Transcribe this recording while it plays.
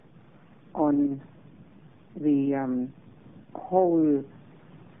on the whole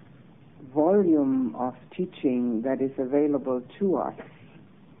volume of teaching that is available to us,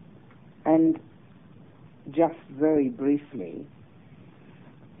 and just very briefly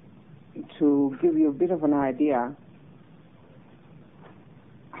to give you a bit of an idea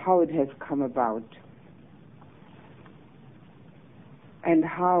how it has come about and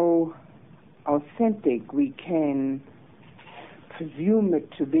how authentic we can presume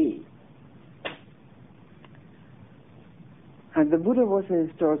it to be. And the Buddha was a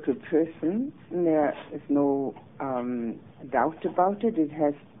historical person, and there is no doubt about it.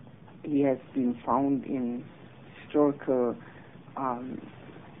 He has been found in historical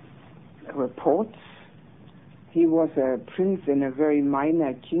reports. He was a prince in a very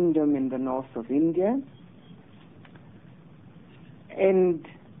minor kingdom in the north of India, and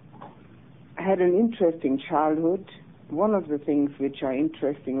had an interesting childhood. One of the things which are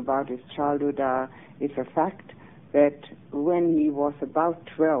interesting about his childhood is the fact that when he was about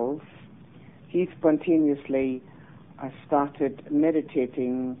 12, he spontaneously started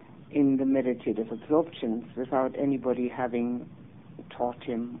meditating in the meditative absorptions without anybody having taught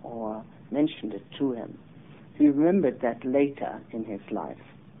him or mentioned it to him. He remembered that later in his life.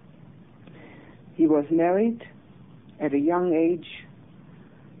 He was married at a young age,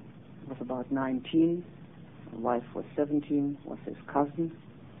 was about 19, his wife was 17, was his cousin,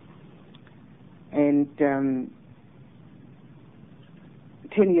 and 10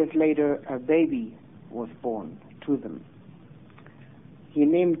 years later a baby was born to them. He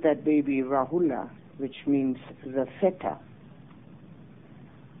named that baby Rahula, which means the fetter,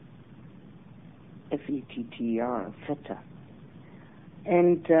 F-E-T-T-E-R, fetter.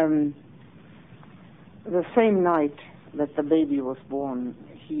 And the same night that the baby was born,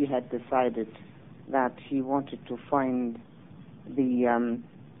 he had decided that he wanted to find the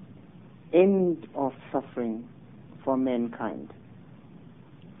end of suffering for mankind.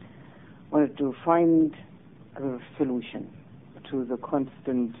 Wanted to find a solution to the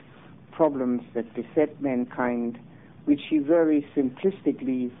constant problems that beset mankind, which he very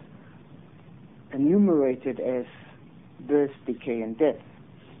simplistically enumerated as birth, decay, and death.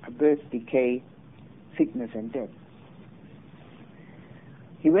 Birth, decay, sickness, and death.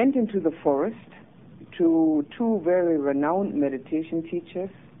 He went into the forest to two very renowned meditation teachers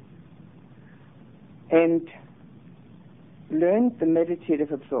and learned the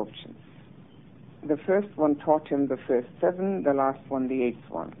meditative absorptions. The first one taught him the first 7, the last one the 8th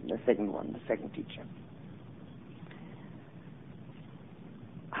one, the second teacher.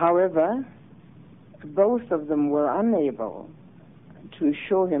 However, both of them were unable to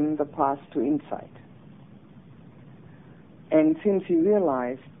show him the path to insight. And since he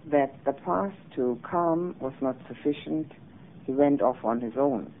realized that the path to calm was not sufficient, he went off on his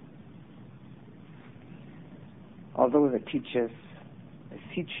own. Although the teachers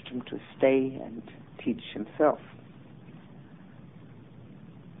beseeched him to stay and teach himself.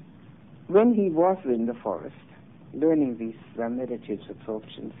 When he was in the forest, learning these meditative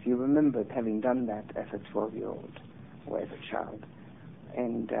absorptions, he remembered having done that as a 12-year-old or as a child,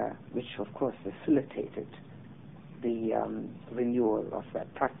 and which of course facilitated the renewal of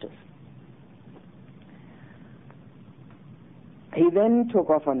that practice. He then took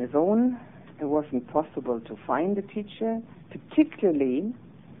off on his own. It wasn't possible to find a teacher, particularly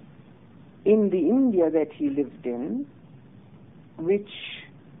in the India that he lived in, which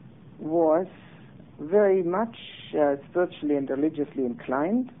was very much spiritually and religiously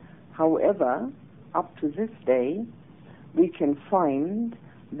inclined. However, up to this day, we can find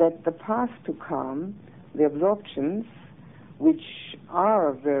that the path to calm, the absorptions, which are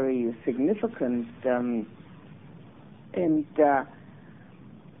a very significant and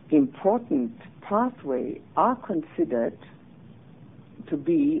important pathway, are considered to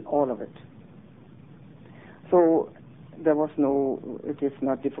be all of it. So it is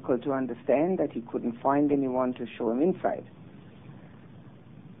not difficult to understand that he couldn't find anyone to show him insight.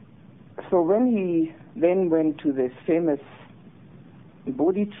 So when he then went to this famous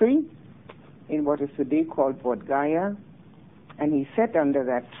Bodhi tree in what is today called Bodh Gaya, and he sat under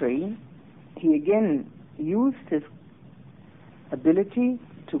that tree, he again used his ability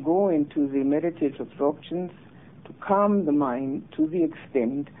to go into the meditative absorptions to calm the mind to the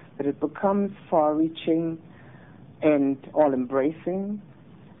extent that it becomes far-reaching and all-embracing.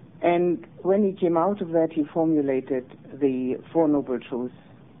 And when he came out of that, he formulated the Four Noble Truths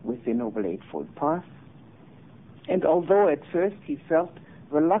with the Noble Eightfold Path. And although at first he felt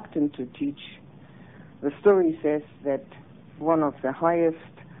reluctant to teach, the story says that one of the highest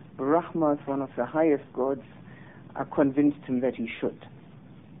Brahmas, one of the highest gods, convinced him that he should.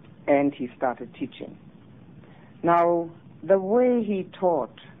 and he started teaching. Now, the way he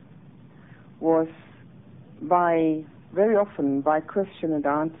taught was very often by question and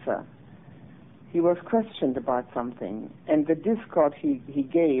answer. He was questioned about something, and the discourse he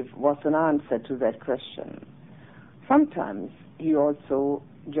gave was an answer to that question. Sometimes he also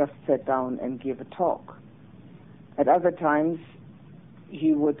just sat down and gave a talk. At other times,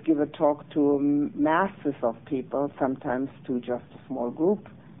 he would give a talk to masses of people, sometimes to just a small group,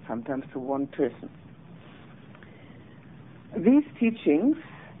 sometimes to one person. These teachings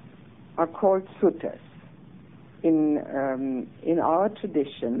are called suttas. In our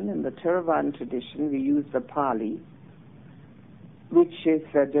tradition, in the Theravadan tradition, we use the Pali, which is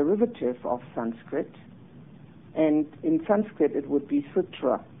a derivative of Sanskrit, and in Sanskrit it would be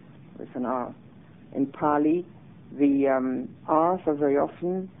sutra with an R. In Pali, the R's are very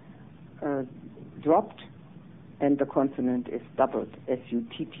often dropped, and the consonant is doubled,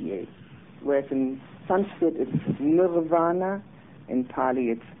 S-U-T-T-A. Whereas in Sanskrit it's nirvana, in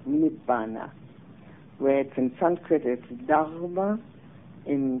Pali it's nibbana. Whereas in Sanskrit it's dharma,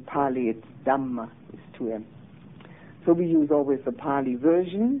 in Pali it's dhamma, it's 2M. So we use always the Pali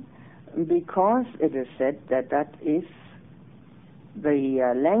version because it is said that that is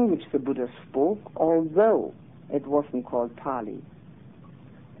the language the Buddha spoke, although it wasn't called Pali.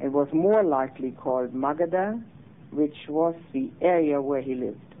 It was more likely called Magadha, which was the area where he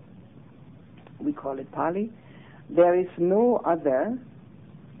lived. We call it Pali. There is no other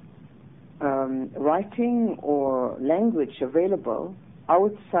writing or language available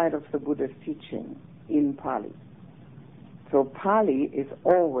outside of the Buddha's teaching in Pali. So Pali is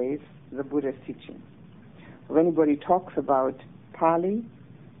always the Buddha's teaching. When anybody talks about Pali,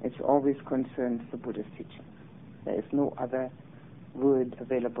 it always concerns the Buddha's teaching. There is no other word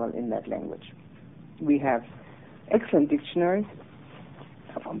available in that language. We have excellent dictionaries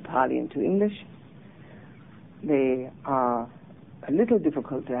from Pali into English. They are a little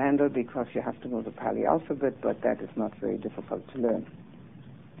difficult to handle because you have to know the Pali alphabet, but that is not very difficult to learn.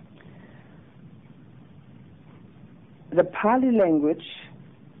 The Pali language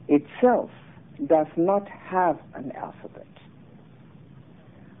itself does not have an alphabet.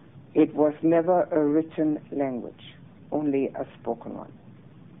 It was never a written language, only a spoken one.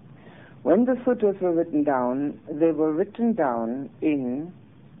 When the suttas were written down, they were written down in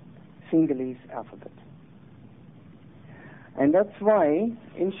Sinhalese alphabet. And that's why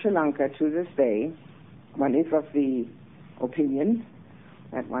in Sri Lanka to this day, one is of the opinion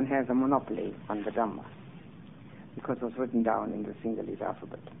that one has a monopoly on the Dhamma, because it was written down in the Sinhalese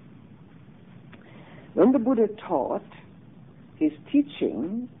alphabet. When the Buddha taught, his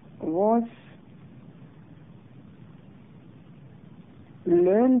teaching was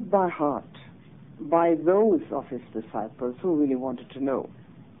learned by heart by those of his disciples who really wanted to know.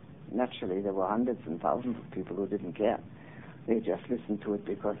 Naturally, there were hundreds and thousands of people who didn't care. They just listened to it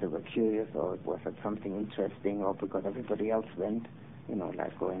because they were curious, or it was something interesting, or because everybody else went,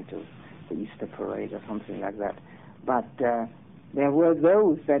 like going to the Easter parade or something like that. But there were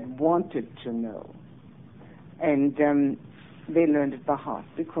those that wanted to know. And they learned it by heart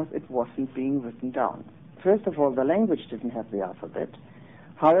because it wasn't being written down. First of all, the language didn't have the alphabet.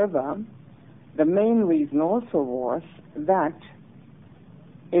 However, the main reason also was that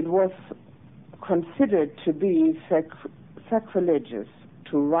it was considered to be sacrilegious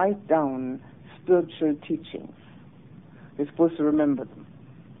to write down spiritual teachings. You're supposed to remember them.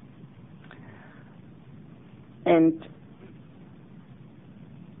 And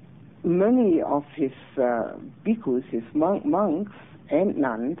many of his bhikkhus, his monks and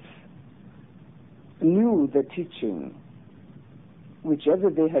nuns, knew the teaching, whichever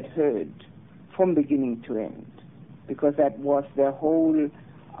they had heard, from beginning to end, because that was their whole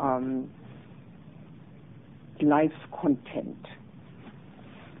life's content.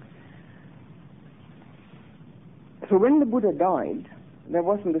 So when the Buddha died, there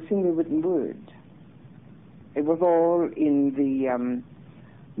wasn't a single written word. It was all in the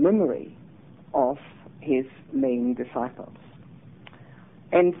memory of his main disciples.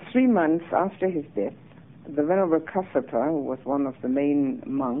 And 3 months after his death, the Venerable Kassapa, who was one of the main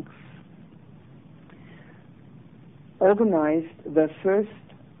monks, organized the first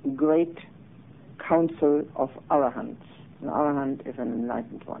great council of Arahants. An Arahant is an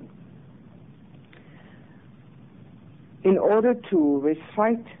enlightened one. In order to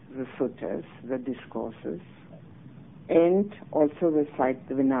recite the suttas, the discourses, and also recite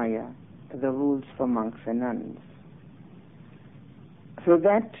the Vinaya, the rules for monks and nuns, so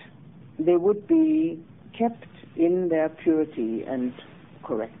that they would be kept in their purity and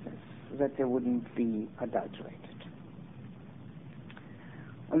correctness, so that they wouldn't be adulterated.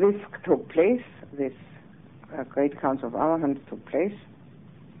 This took place, this great council of Arahants took place,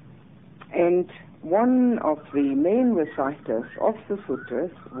 and one of the main reciters of the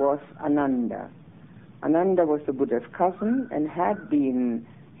suttas was Ananda. Ananda was the Buddha's cousin and had been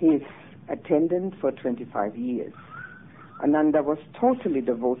his attendant for 25 years. Ananda was totally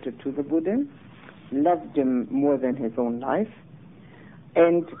devoted to the Buddha, loved him more than his own life,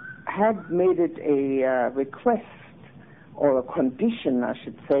 and had made it a request, or a condition, I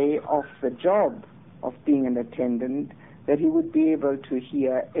should say, of the job of being an attendant, that he would be able to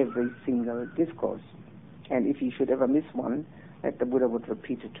hear every single discourse. And if he should ever miss one, that the Buddha would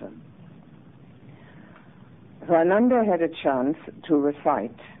repeat it to him. So Ananda had a chance to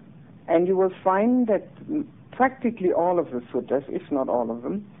recite, and you will find that practically all of the suttas, if not all of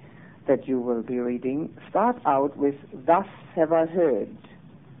them, that you will be reading, start out with, "Thus have I heard."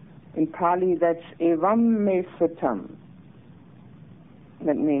 In Pali, that's "Evam me sutam."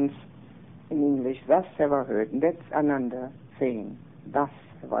 That means, in English, "Thus have I heard." And that's Ananda saying, "Thus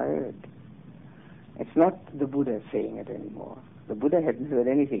have I heard." It's not the Buddha saying it anymore. The Buddha hadn't heard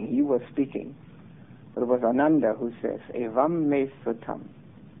anything. He was speaking. But it was Ananda who says, "Evam me sutam."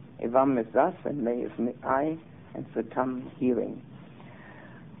 Evam is thus, and me is I, and sutam, hearing.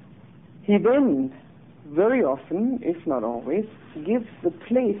 He then, very often, if not always, gives the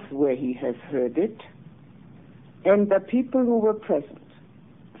place where he has heard it and the people who were present.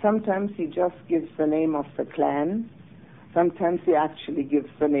 Sometimes he just gives the name of the clan. Sometimes he actually gives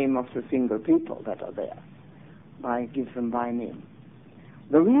the name of the single people that are there, gives them by name.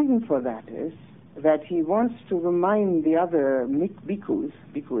 The reason for that is that he wants to remind the other bhikkhus,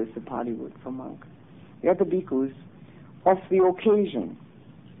 bhikkhu is the Pali word for monk, the other bhikkhus, of the occasion,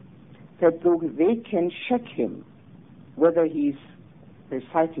 that they can check him whether he's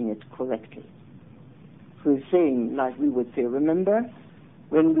reciting it correctly. So he's saying, like we would say, remember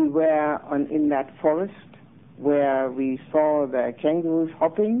when we were in that forest where we saw the kangaroos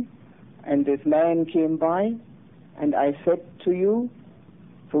hopping and this man came by and I said to you,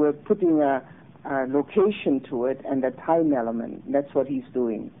 so we're putting a location to it and a time element. That's what he's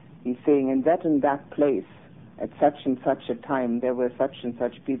doing. He's saying in that and that place at such and such a time there were such and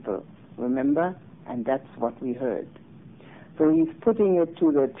such people. Remember? And that's what we heard. So he's putting it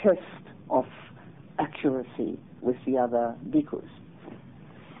to the test of accuracy with the other bhikkhus,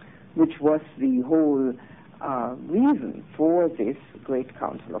 which was the whole reason for this great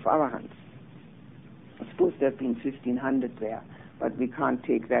council of Arahants. It's supposed to have been 1,500 there, but we can't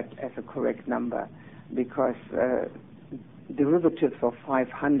take that as a correct number because derivatives of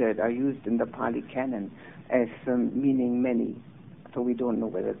 500 are used in the Pali canon as meaning many. So we don't know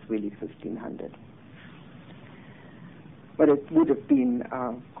whether it's really 1,500. But it would have been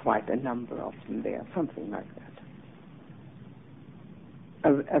quite a number of them there, something like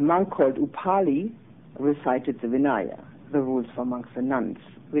that. A monk called Upali recited the Vinaya, the rules for monks and nuns,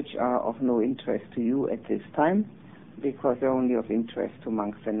 which are of no interest to you at this time, because they're only of interest to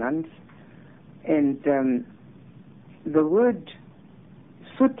monks and nuns. And the word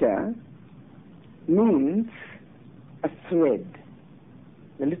sutta means a thread.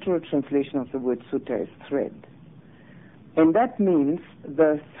 The literal translation of the word sutta is thread. And that means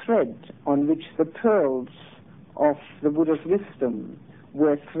the thread on which the pearls of the Buddha's wisdom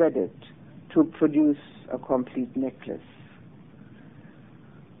were threaded to produce a complete necklace.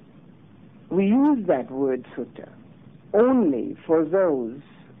 We use that word sutta only for those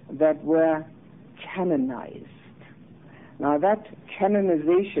that were canonized. Now that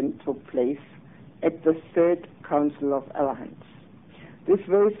canonization took place at the third council of Arahants. This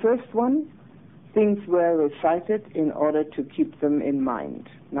very first one, things were recited in order to keep them in mind.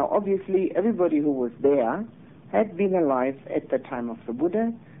 Now obviously everybody who was there had been alive at the time of the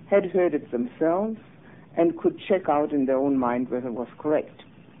Buddha, had heard it themselves, and could check out in their own mind whether it was correct.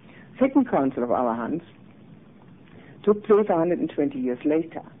 Second council of Arahants took place 120 years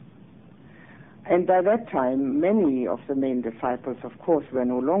later. And by that time, many of the main disciples, of course, were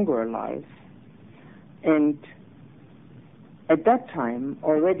no longer alive. And at that time,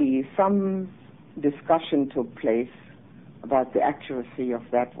 already some discussion took place about the accuracy of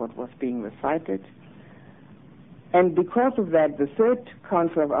that, what was being recited. And because of that, the third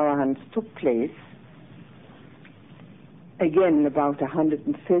council of Arahants took place again about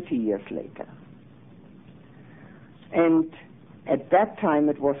 130 years later. And at that time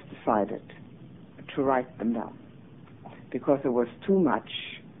it was decided to write them down because there was too much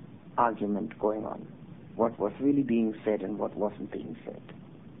argument going on, what was really being said and what wasn't being said.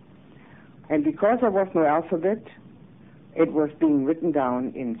 And because there was no alphabet, it was being written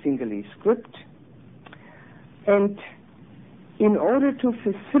down in Sinhalese script. And in order to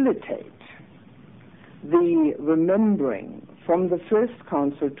facilitate the remembering from the first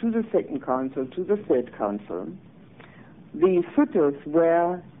council to the second council to the third council, the suttas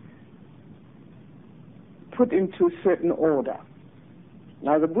were put into certain order.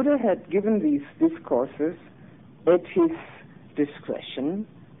 Now, the Buddha had given these discourses at his discretion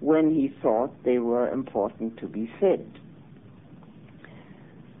when he thought they were important to be said.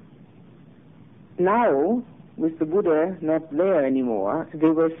 Now, with the Buddha not there anymore, they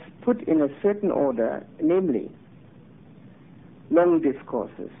were put in a certain order, namely, long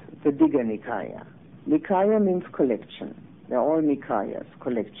discourses, the Digha Nikaya. Nikaya means collection. They're all Nikayas,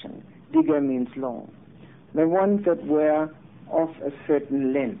 collection. Digha means long. The ones that were of a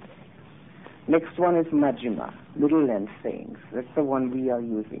certain length. Next one is Majjhima, middle length sayings. That's the one we are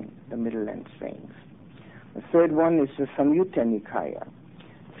using, the middle length sayings. The third one is the Samyutta Nikaya,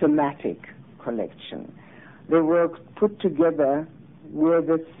 thematic collection. They were put together where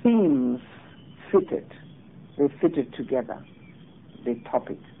the themes fitted. They fitted together. The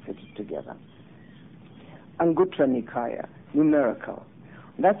topic fitted together. Anguttara Nikaya, numerical.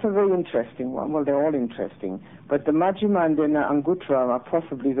 That's a very interesting one. Well, they're all interesting. But the Majjhima and the Anguttara are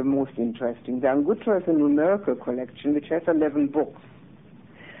possibly the most interesting. The Anguttara is a numerical collection which has 11 books.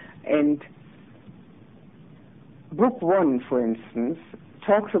 And book 1, for instance,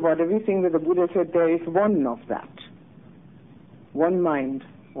 talks about everything that the Buddha said there is one of that. One mind,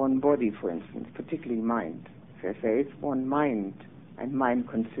 one body, for instance, particularly mind. So there is one mind, and mind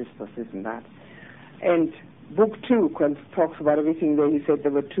consists of this and that. And Book 2 talks about everything where he said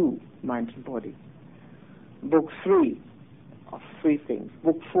there were two, mind and body. Book 3, of 3 things.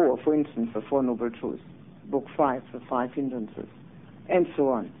 Book 4, for instance, the Four Noble Truths. Book 5, the 5 Hindrances, and so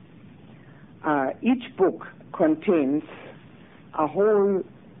on. Each book contains a whole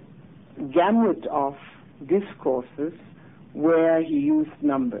gamut of discourses where he used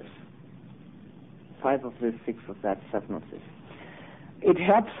numbers. 5 of this, 6 of that, 7 of this. It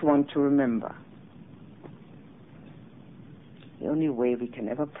helps one to remember. The only way we can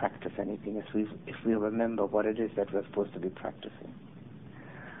ever practice anything is if we remember what it is that we're supposed to be practicing.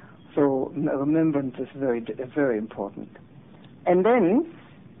 So remembrance is very, very important. And then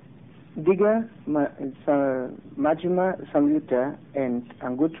Digha, Majjhima, Samyutta, and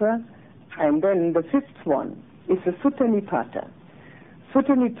Anguttara. And then the 5th one is the Sutta Nipata.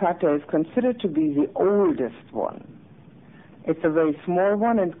 Sutta Nipata is considered to be the oldest one. It's a very small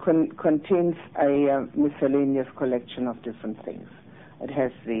one and contains a miscellaneous collection of different things. It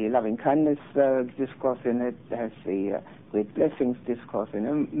has the loving kindness discourse in it. It has the great blessings discourse in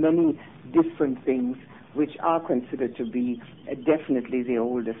it. Many different things which are considered to be definitely the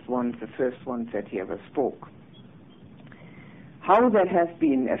oldest ones, the first ones that he ever spoke. How that has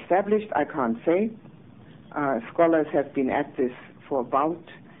been established, I can't say. Scholars have been at this for about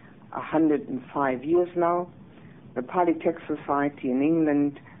 105 years now. The Pali Text Society in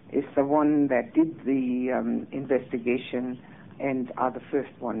England is the one that did the investigation and are the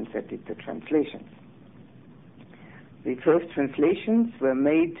first ones that did the translations. The first translations were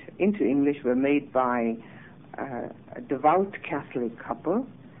made into English, were made by a devout Catholic couple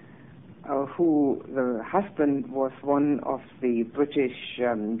who the husband was one of the British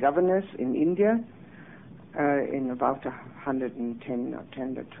governors in India in about 110 or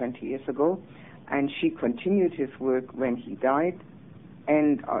 10 or 20 years ago. And she continued his work when he died.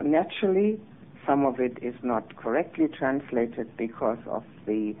 And naturally, some of it is not correctly translated because of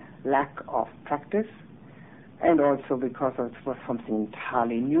the lack of practice, and also because it was something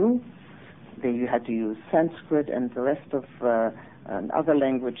entirely new. You had to use Sanskrit and the rest of other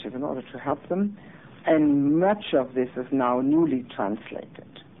languages in order to help them. And much of this is now newly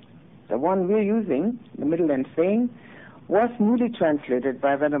translated. The one we're using, the Middle End Saying, was newly translated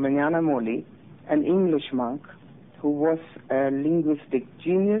by Venerable Moli, an English monk who was a linguistic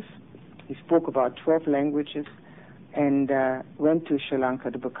genius. He spoke about 12 languages and went to Sri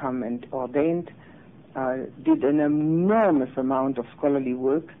Lanka to become ordained, did an enormous amount of scholarly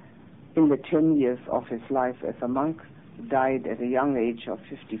work in the 10 years of his life as a monk, died at a young age of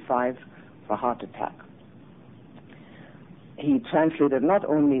 55 of a heart attack. He translated not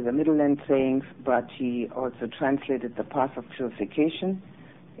only the Middle End Sayings, but he also translated the Path of Purification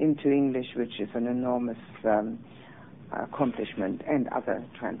into English, which is an enormous accomplishment, and other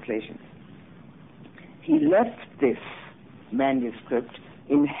translations. He left this manuscript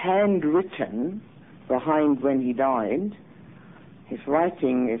in handwritten behind when he died. His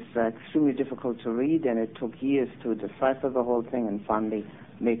writing is extremely difficult to read, and it took years to decipher the whole thing and finally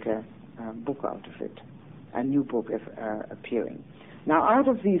make a book out of it. A new book is appearing. Now, out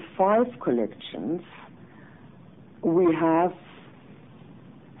of these 5 collections, we have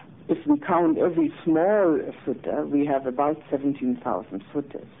if we count every small sutta, we have about 17,000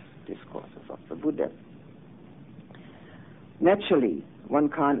 suttas, discourses of the Buddha. Naturally, one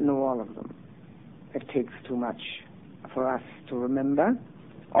can't know all of them. It takes too much for us to remember,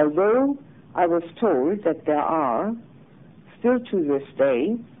 although I was told that there are, still to this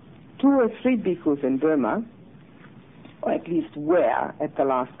day, 2 or 3 bhikkhus in Burma, or at least were at the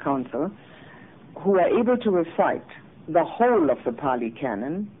last council, who are able to recite the whole of the Pali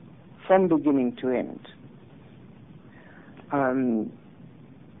Canon from beginning to end.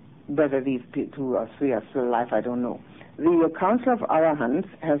 Whether these 2 or 3 are still alive, I don't know. The Council of Arahants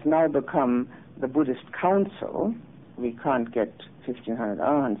has now become the Buddhist Council. We can't get 1,500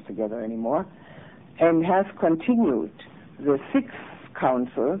 Arahants together anymore, and has continued. The 6th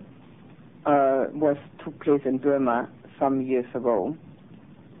council took place in Burma some years ago,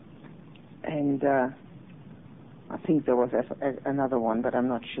 and I think there was another one, but I'm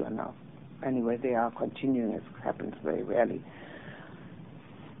not sure now. Anyway, they are continuing. It happens very rarely.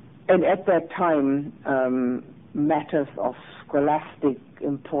 And at that time, matters of scholastic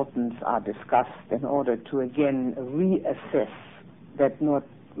importance are discussed in order to again reassess that not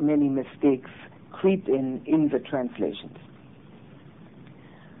many mistakes creep in the translations.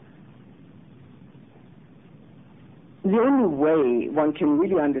 The only way one can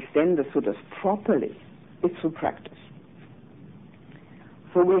really understand the suttas properly is through practice.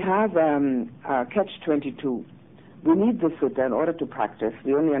 So we have catch-22. We need the sutta in order to practice.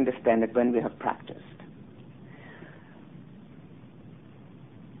 We only understand it when we have practiced.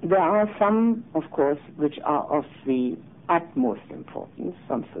 There are some, of course, which are of the utmost importance,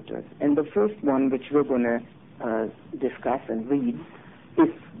 some suttas. And the first one, which we're going to discuss and read, is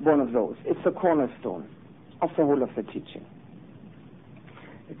one of those. It's a cornerstone of the whole of the teaching.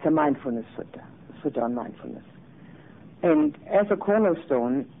 It's a mindfulness sutta, a sutta on mindfulness. And as a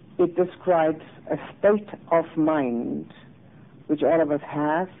cornerstone, it describes a state of mind which all of us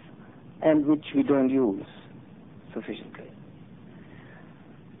have and which we don't use sufficiently.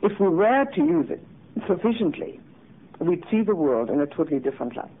 If we were to use it sufficiently, we'd see the world in a totally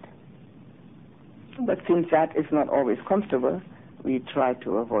different light. But since that is not always comfortable, we try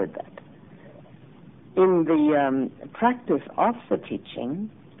to avoid that. In the practice of the teaching,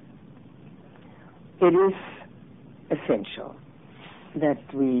 it is essential that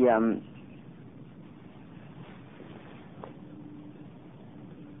we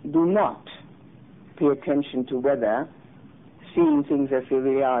do not pay attention to whether seeing things as they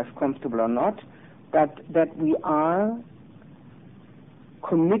really are is comfortable or not, but that we are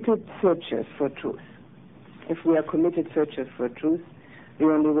committed searchers for truth. If we are committed searchers for truth, the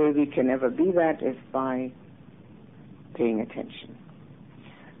only way we can ever be that is by paying attention.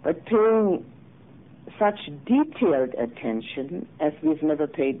 But paying such detailed attention as we've never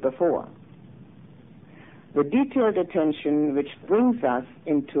paid before. The detailed attention which brings us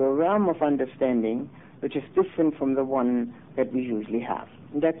into a realm of understanding which is different from the one that we usually have.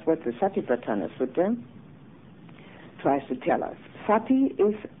 And that's what the Satipatthana Sutta tries to tell us. Sati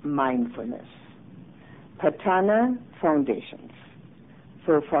is mindfulness. Patthana, foundations.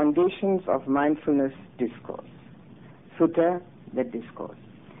 So foundations of mindfulness discourse. Sutta, the discourse.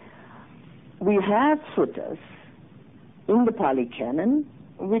 We have suttas in the Pali Canon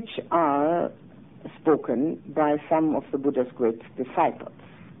which are spoken by some of the Buddha's great disciples.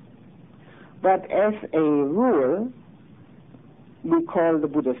 But as a rule, we call the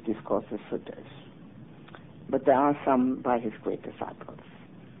Buddha's discourses suttas. But there are some by his great disciples.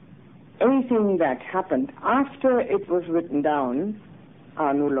 Anything that happened after it was written down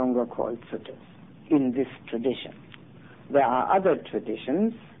are no longer called suttas in this tradition. There are other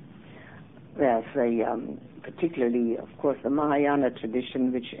traditions. There's particularly, of course, the Mahayana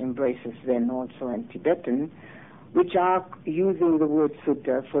tradition, which embraces Zen also and Tibetan, which are using the word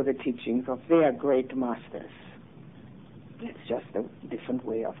sutta for the teachings of their great masters. It's just a different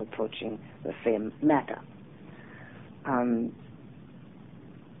way of approaching the same matter.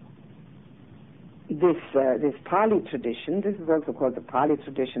 This Pali tradition, this is also called the Pali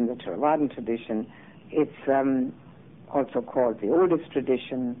tradition, the Theravadan tradition. It's also called the oldest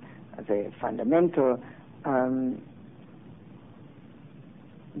tradition, the fundamental,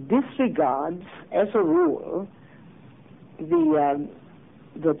 disregards, as a rule,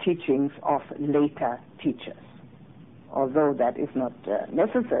 the teachings of later teachers. Although that is not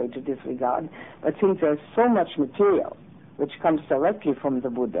necessary to disregard, but since there's so much material which comes directly from the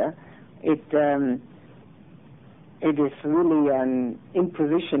Buddha, it is really an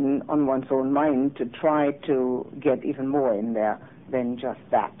imposition on one's own mind to try to get even more in there than just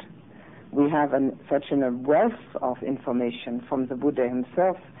that. We have such a wealth of information from the Buddha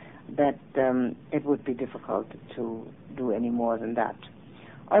himself that it would be difficult to do any more than that.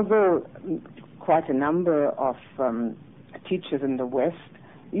 Although quite a number of teachers in the West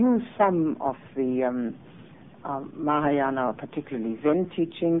use some of the Mahayana, particularly Zen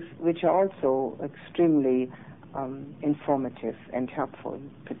teachings, which are also extremely informative and helpful,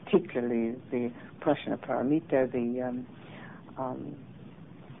 particularly the Prajnaparamita,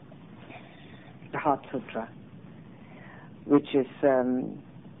 the Heart Sutra, which is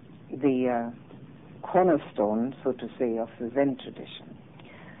the cornerstone, so to say, of the Zen tradition.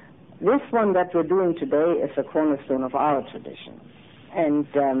 This one that we're doing today is a cornerstone of our tradition. And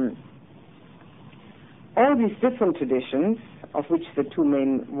all these different traditions, of which the two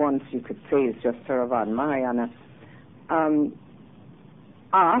main ones you could say is just Theravada and Mahayana,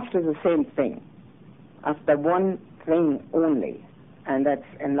 are after the same thing, after one thing only, and that's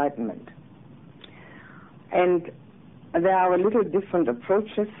enlightenment. And there are a little different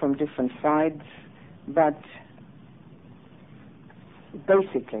approaches from different sides, but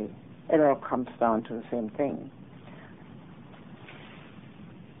basically it all comes down to the same thing.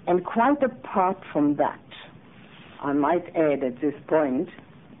 And quite apart from that, I might add at this point,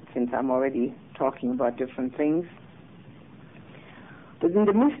 since I'm already talking about different things, that in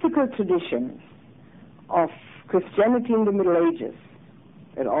the mystical tradition of Christianity in the Middle Ages,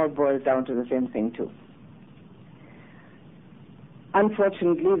 it all boils down to the same thing too.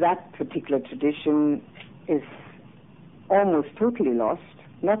 Unfortunately, that particular tradition is almost totally lost,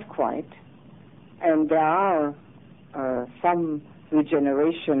 not quite, and there are some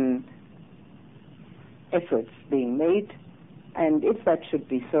regeneration efforts being made, and if that should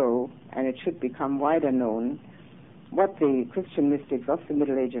be so, and it should become wider known, what the Christian mystics of the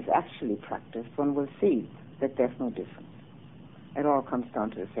Middle Ages actually practiced, one will see that there's no difference. It all comes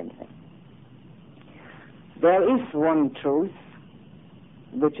down to the same thing. There is one truth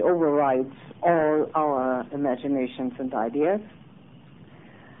which overrides all our imaginations and ideas.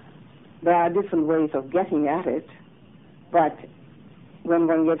 There are different ways of getting at it, but when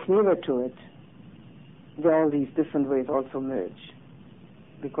one gets nearer to it, all these different ways also merge,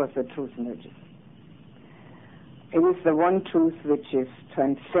 because the truth merges. It is the one truth which is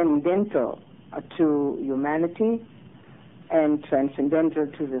transcendental to humanity and transcendental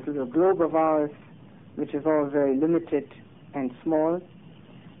to this little globe of ours, which is all very limited and small.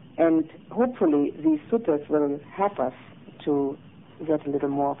 And hopefully these suttas will help us to get a little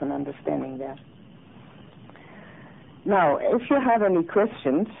more of an understanding there. Now, if you have any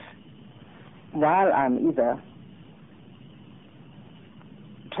questions while I'm either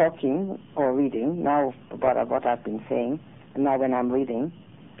talking or reading, now about what I've been saying, and now when I'm reading,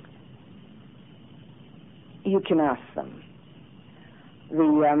 you can ask them.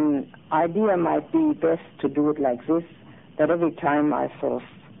 The idea might be best to do it like this, that every time I sort of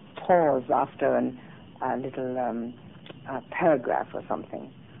pause after a little paragraph or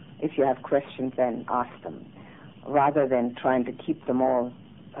something. If you have questions, then ask them, rather than trying to keep them all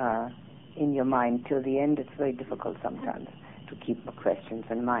in your mind till the end. It's very difficult sometimes to keep the questions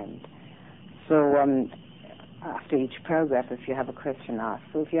in mind. So after each paragraph, if you have a question, ask.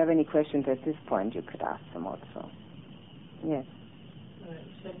 So if you have any questions at this point, you could ask them also. Yes. It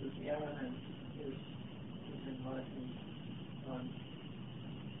said that the arahant is enlightened,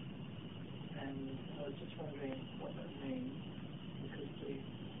 and I was just wondering what that means, because I think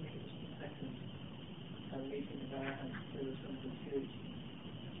it was the second meeting of arahants, there was some confusion.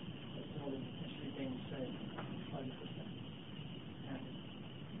 That's not actually being said by the Buddha. And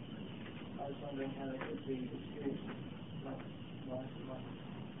I was wondering how it could be excused, like.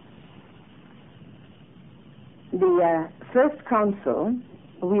 The first council,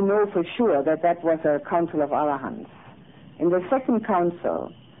 we know for sure that that was a council of arahants. In the second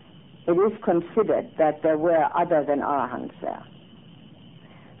council, it is considered that there were other than arahants there.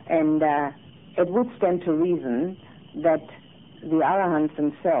 And it would stand to reason that the arahants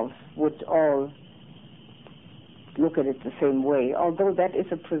themselves would all look at it the same way, although that is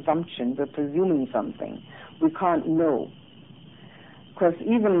a presumption. We're presuming something. We can't know. Because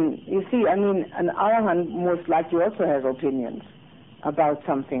even, you see, I mean, an arahant most likely also has opinions about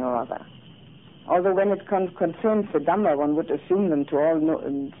something or other. Although when it concerns the Dhamma, one would assume them to all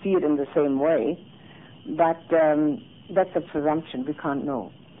see it in the same way. But that's a presumption. We can't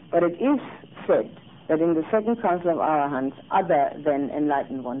know. But it is said that in the second council of arahants, other than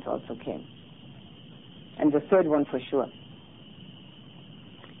enlightened ones also came. And the third one for sure.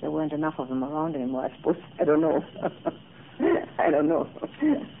 There weren't enough of them around anymore, I suppose. I don't know. I don't know.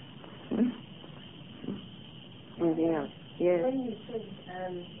 Anything else? Yes. When you said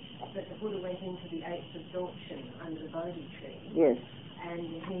that the Buddha went into the eighth absorption under the Bodhi tree, yes, and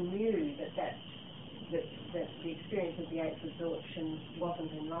he knew that the experience of the eighth absorption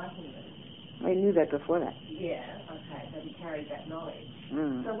wasn't enlightenment. I knew that before that. Yeah, okay, so he carried that knowledge.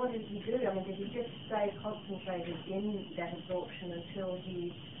 Mm. So what did he do? I mean, did he just stay concentrated in that absorption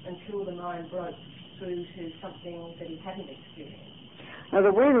until the mind broke through to something that he hadn't experienced? Now,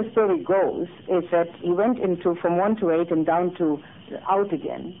 the way the story goes is that he went from 1 to 8 and down to out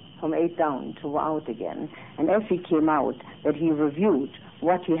again, from 8 down to out again. And as he came out, that he reviewed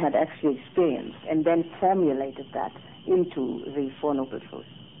what he had actually experienced and then formulated that into the Four Noble Truths.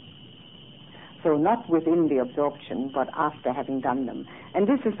 So not within the absorption, but after having done them. And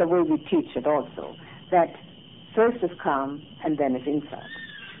this is the way we teach it also, that first is calm and then is insight.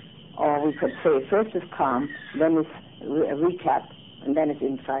 Or we could say first is calm, then is a recap, and then it's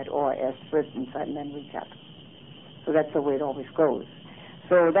insight, or as first insight and then recap. So that's the way it always goes.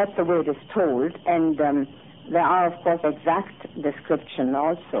 So that's the way it is told, and there are, of course, exact description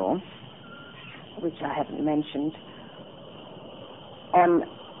also, which I haven't mentioned, on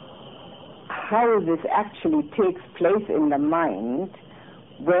how this actually takes place in the mind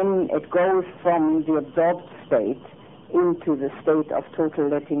when it goes from the absorbed state into the state of total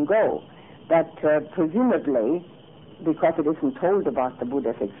letting go. That presumably, because it isn't told about the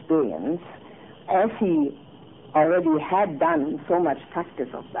Buddha's experience, as he already had done so much practice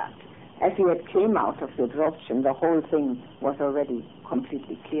of that, as he had came out of the absorption, the whole thing was already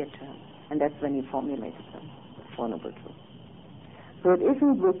completely clear to him. And that's when he formulated them, the Four Noble Truths. So it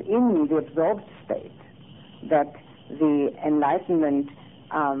isn't within the absorbed state that the enlightenment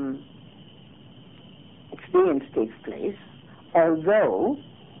experience takes place, although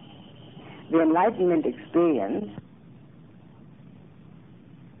the enlightenment experience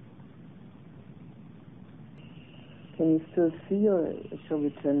can you still see, or shall we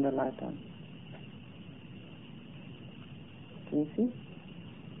turn the light on? Can you see?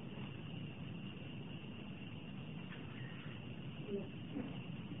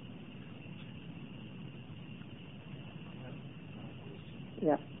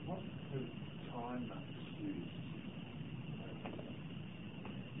 Yeah. What's the time that's used? I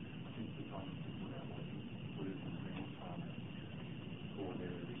think the time is talking about what Buddhism brings time for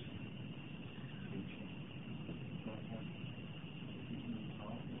their teaching.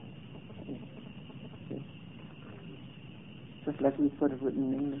 Just like we've got it written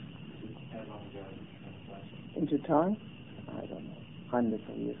in English. How long ago was the translation? Into time? I don't know. Hundreds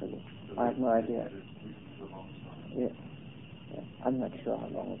of years ago. I have no idea. Yeah. I'm not sure how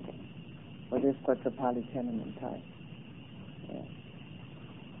long it is. But it's got the Pali canon in time. Yeah.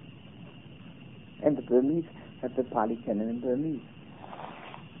 And the Burmese have the Pali canon in Burmese.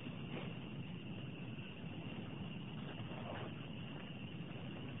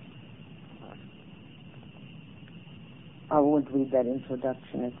 I won't read that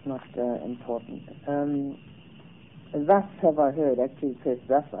introduction, it's not important. Thus have I heard, actually it says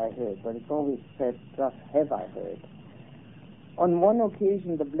thus I heard, but it's always said thus have I heard. On one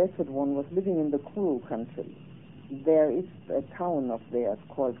occasion the Blessed One was living in the Kuru country. There is a town of theirs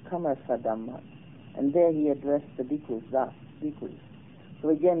called Dhamma, and there he addressed the bhikkhus thus, bhikkhus. So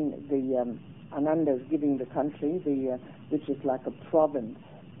again, the Ananda is giving the country, which is like a province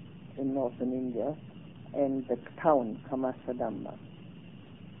in northern India, and the town, Dhamma.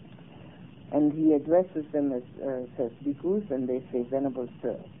 And he addresses them as, says, bhikkhus, and they say, Venerable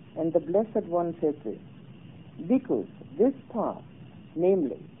Sir. And the Blessed One says this, bhikkhus, this path,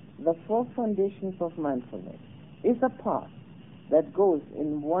 namely, the four foundations of mindfulness, is a path that goes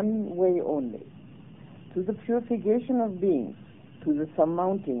in one way only, to the purification of beings, to the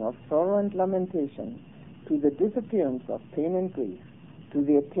surmounting of sorrow and lamentation, to the disappearance of pain and grief, to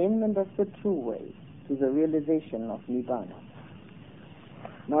the attainment of the true way, to the realization of Nibbana.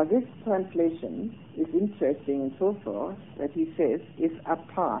 Now this translation is interesting insofar that he says it's a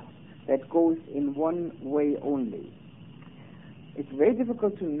path that goes in one way only. It's very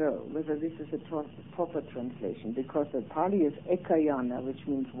difficult to know whether this is a proper translation, because the Pali is ekayana, which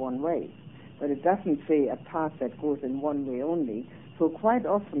means one way, but it doesn't say a path that goes in one way only. So quite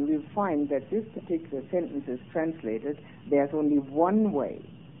often we'll find that this particular sentence is translated, there's only one way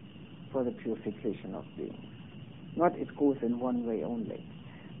for the purification of beings. Not it goes in one way only.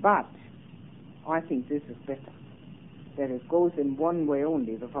 But I think this is better, that it goes in one way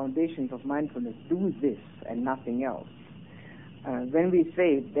only. The foundations of mindfulness do this and nothing else. When we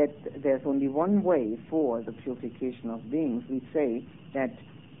say that there's only one way for the purification of beings, we say that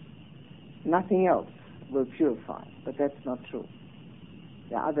nothing else will purify, but that's not true.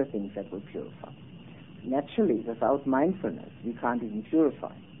 There are other things that will purify. Naturally, without mindfulness, we can't even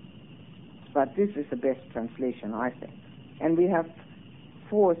purify. But this is the best translation, I think. And we have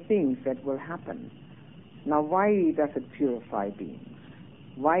 4 things that will happen. Now, why does it purify beings?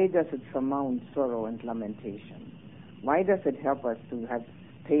 Why does it surmount sorrow and lamentation? Why does it help us to have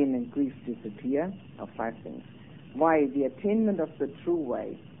pain and grief disappear? 5 things. Why? The attainment of the true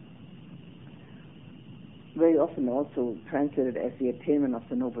way, very often also translated as the attainment of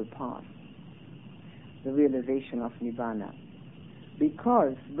the noble path, the realization of Nibbana.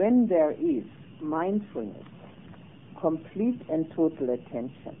 Because when there is mindfulness, complete and total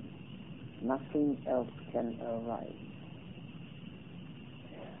attention, nothing else can arise.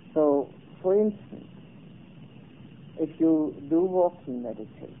 So, for instance, if you do walking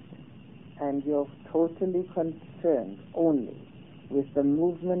meditation and you're totally concerned only with the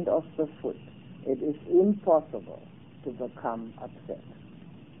movement of the foot, it is impossible to become upset,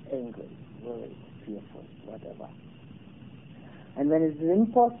 angry, worried, fearful, whatever. And when it is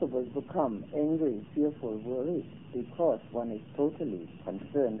impossible to become angry, fearful, worried, because one is totally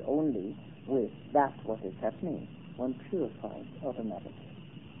concerned only with that what is happening, one purifies automatically.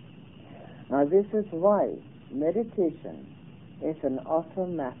 Now this is why meditation is an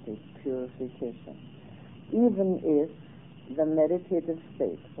automatic purification, even if the meditative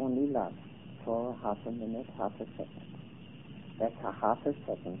state only lasts for half a minute, half a second. That's a half a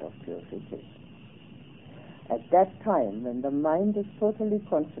second of purification. At that time, when the mind is totally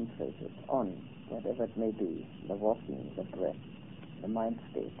concentrated on whatever it may be, the walking, the breath, the mind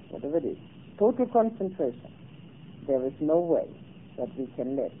state, whatever it is, total concentration, there is no way that we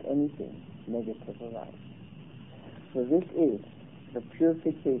can let anything negative arise. So this is the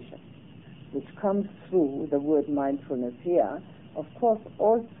purification which comes through the word mindfulness here, of course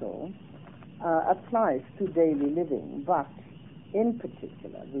also applies to daily living, but in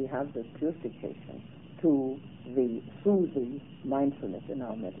particular we have the purification through the mindfulness in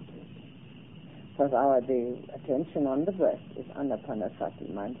our meditation. Because the attention on the breath is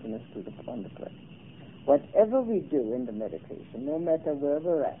anapanasati, mindfulness on the breath. Whatever we do in the meditation, no matter where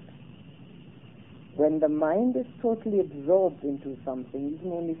we're at, when the mind is totally absorbed into something,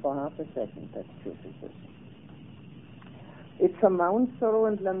 even only for half a second, that's purification. It surmounts sorrow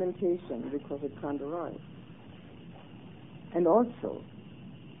and lamentation because it can't arise. And also,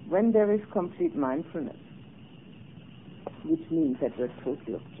 when there is complete mindfulness, which means that we're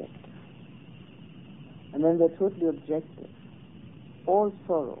totally objective. And when we're totally objective, all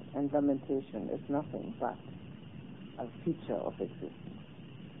sorrow and lamentation is nothing but a feature of existence,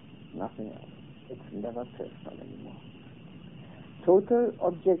 nothing else. It's never personal anymore. Total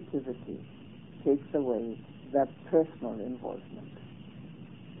objectivity takes away that personal involvement.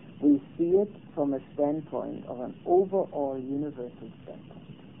 We see it from a standpoint of an overall universal standpoint.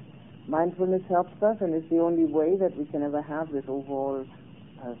 Mindfulness helps us, and is the only way that we can ever have this overall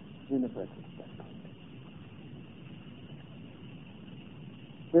universal standpoint.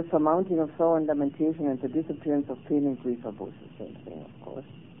 The surmounting of sorrow and lamentation and the disappearance of pain and grief are both the same thing, of course.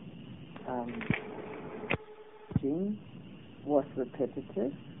 Teaching was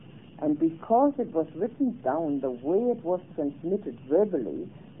repetitive, and because it was written down the way it was transmitted verbally,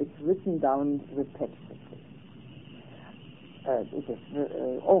 it's written down repetitively. It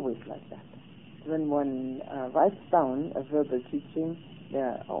is always like that. When one writes down a verbal teaching, there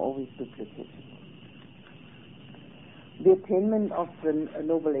are always duplications. The attainment of the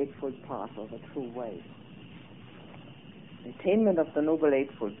Noble Eightfold Path, or the true way. The attainment of the Noble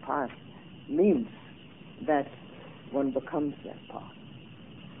Eightfold Path means that one becomes that path.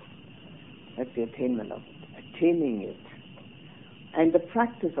 That's the attainment of it, attaining it. And the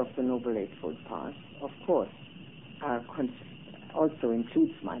practice of the Noble Eightfold Path, of course, also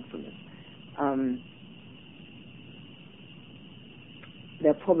includes mindfulness.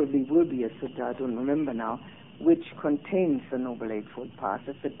 There probably will be a sutta, I don't remember now, which contains the Noble Eightfold Path.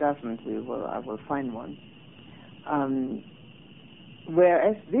 If it doesn't, I will find one.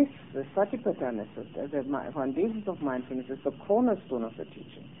 Whereas this, the Satipatthana Sutta, the foundations of mindfulness, is the cornerstone of the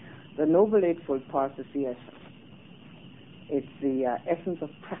teaching. The Noble Eightfold Path is the essence. It's the essence of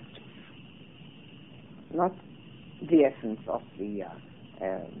practice, not the essence of the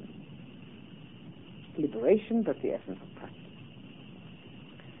liberation, but the essence of practice.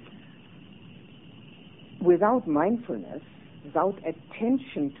 Without mindfulness, without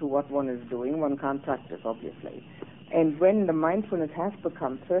attention to what one is doing, one can't practice, obviously. And when the mindfulness has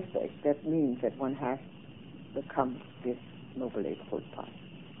become perfect, that means that one has become this Noble Eightfold Path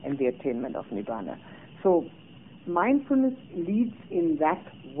and the attainment of Nibbana. So mindfulness leads in that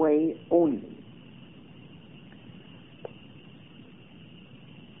way only.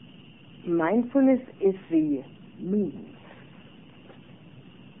 Mindfulness is the means.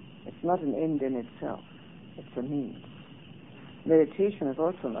 It's not an end in itself. It's a means. Meditation is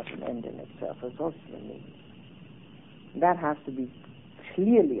also not an end in itself, it's also a means. That has to be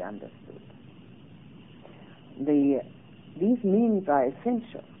clearly understood. These means are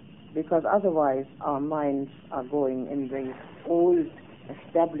essential, because otherwise our minds are going in the old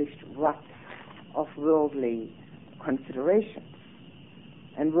established rut of worldly considerations.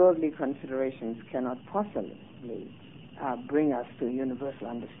 And worldly considerations cannot possibly bring us to universal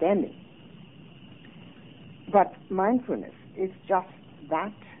understanding. But mindfulness is just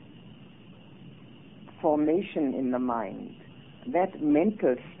that formation in the mind, that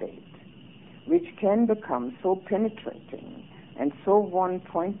mental state, which can become so penetrating and so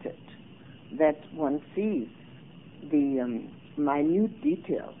one-pointed that one sees the minute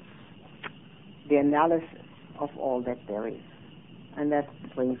details, the analysis of all that there is. And that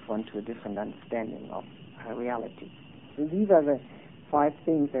brings one to a different understanding of reality. So these are the 5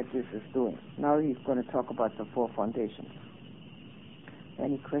 things that this is doing. Now he's going to talk about the 4 foundations.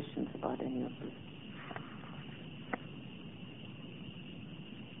 Any questions about any of this?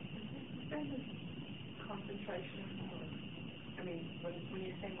 Concentration, when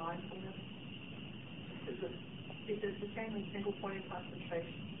you say mindfulness, is it the same as single point of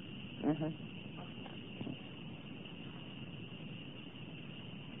concentration? Mm-hmm.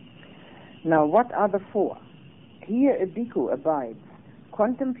 Now, what are the 4? Here a bhikkhu abides,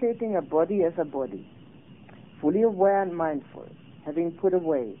 contemplating a body as a body, fully aware and mindful, having put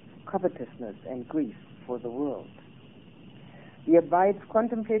away covetousness and grief for the world. He abides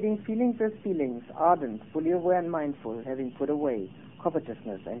contemplating feelings as feelings, ardent, fully aware and mindful, having put away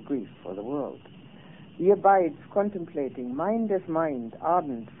covetousness and grief for the world. He abides contemplating mind as mind,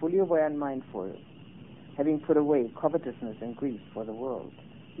 ardent, fully aware and mindful, having put away covetousness and grief for the world.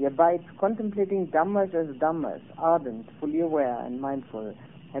 He abides contemplating Dhammas as Dhammas, ardent, fully aware and mindful,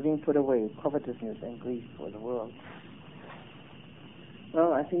 having put away covetousness and grief for the world.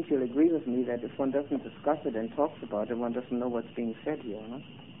 Well, I think you'll agree with me that if one doesn't discuss it and talks about it, one doesn't know what's being said here, no?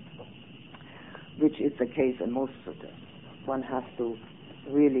 Which is the case in most suttas. One has to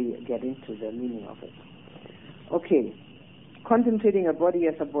really get into the meaning of it. Okay, contemplating a body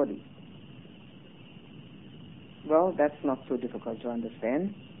as a body. Well, that's not so difficult to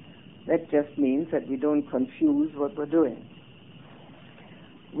understand. That just means that we don't confuse what we're doing.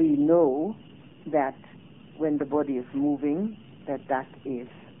 We know that when the body is moving, that is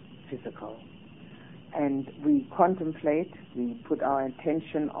physical. And we contemplate, we put our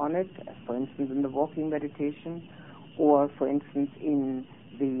attention on it, for instance in the walking meditation, or for instance in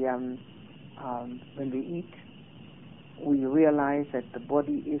the when we eat, we realize that the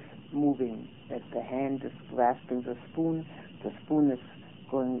body is moving, that the hand is grasping the spoon is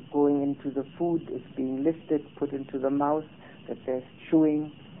going into the food, is being lifted, put into the mouth, that there's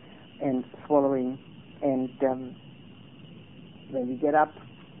chewing and swallowing, and when we get up,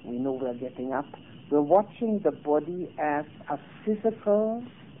 we know we're getting up. We're watching the body as a physical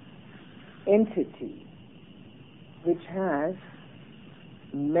entity which has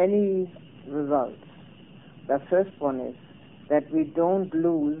many results. The first one is that we don't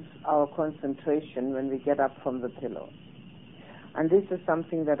lose our concentration when we get up from the pillow. And this is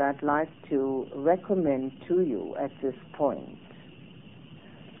something that I'd like to recommend to you at this point,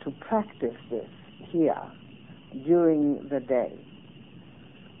 to practice this here during the day,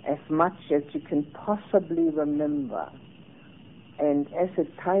 as much as you can possibly remember, and as the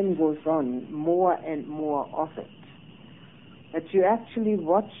time goes on, more and more of it, that you actually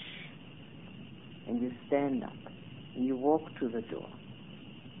watch and you stand up and you walk to the door,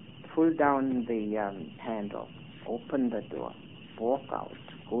 pull down the handle, open the door, walk out,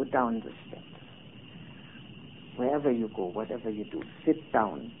 go down the steps, wherever you go, whatever you do, sit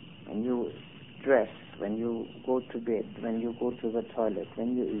down, and you dress, when you go to bed, when you go to the toilet,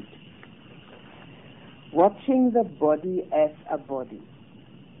 when you eat. Watching the body as a body,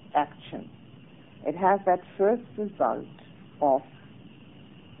 action. It has that first result of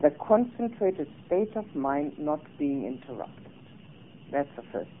the concentrated state of mind not being interrupted. That's the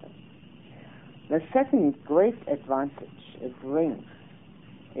first thing. The second great advantage it brings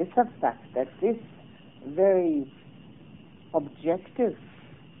is the fact that this very objective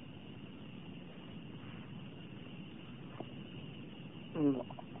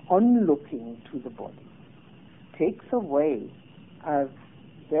onlooking to the body takes away a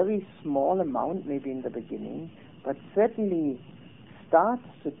very small amount, maybe in the beginning, but certainly starts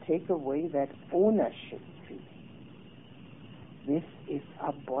to take away that ownership feeling. This is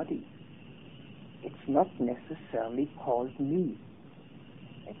a body. It's not necessarily called me.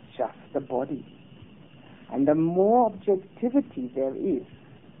 It's just a body. And the more objectivity there is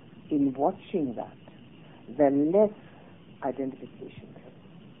in watching that, the less identification.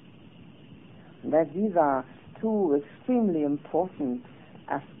 That these are two extremely important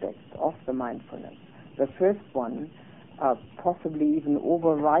aspects of the mindfulness. The first one possibly even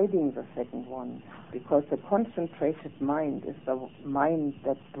overriding the second one, because the concentrated mind is the mind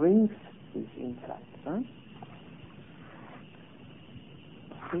that brings these insights.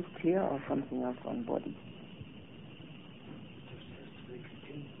 Is clear, or something else on body?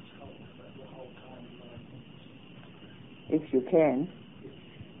 If you can.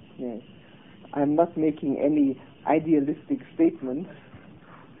 Yes. I'm not making any idealistic statements.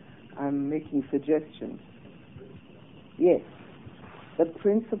 I'm making suggestions. Yes. The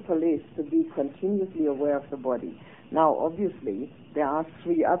principle is to be continuously aware of the body. Now, obviously, there are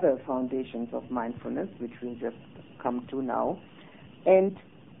three other foundations of mindfulness, which we'll just come to now. And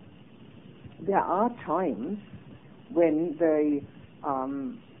there are times when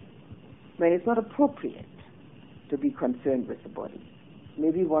it's not appropriate to be concerned with the body.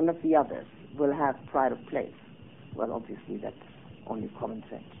 Maybe one of the others will have pride of place. Well, obviously, that's only common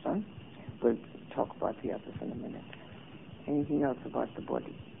sense. Huh? We'll talk about the others in a minute. Anything else about the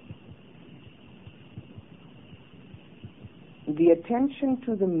body? The attention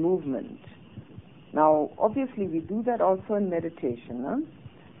to the movement. Now, obviously, we do that also in meditation. Huh?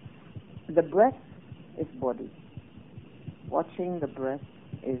 The breath is body. Watching the breath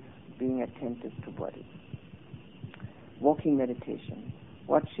is being attentive to body. Walking meditation.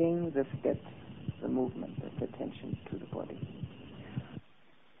 Watching the steps, the movement, that's attention to the body.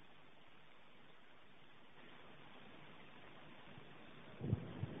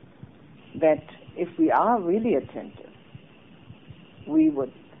 That if we are really attentive, we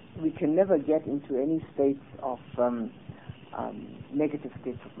can never get into any states of negative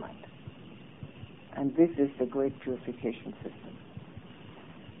states of mind. And this is the great purification system.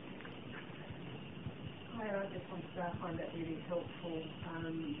 I just want to say I find that really helpful.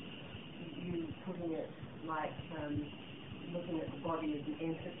 You putting it like looking at the body as an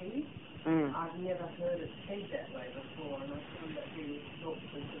entity. I've never heard it said that way before, and I find that really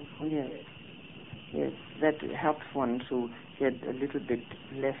helpful. Yes, that helps one to get a little bit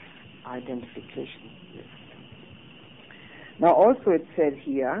less identification. Yes. Now, also it said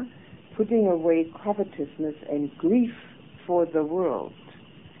here, putting away covetousness and grief for the world.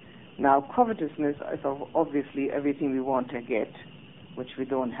 Now, covetousness is obviously everything we want to get, which we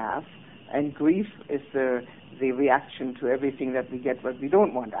don't have, and grief is the reaction to everything that we get what we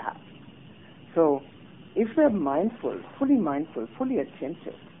don't want to have. So, if we're mindful, fully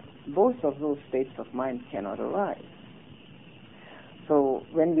attentive, both of those states of mind cannot arise. So,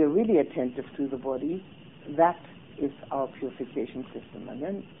 when we're really attentive to the body, that is our purification system. And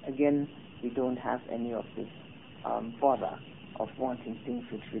then, again, we don't have any of this bother of wanting things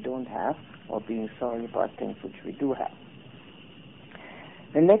which we don't have, or being sorry about things which we do have.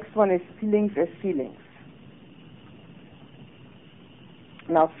 The next one is feelings as feelings.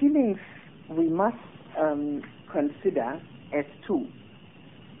 Now, feelings we must consider as two.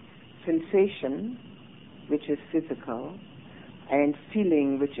 Sensation, which is physical, and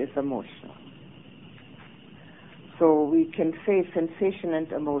feeling, which is emotional. So we can say sensation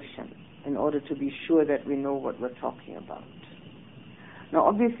and emotion in order to be sure that we know what we're talking about. Now,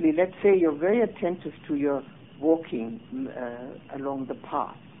 obviously, let's say you're very attentive to your walking along the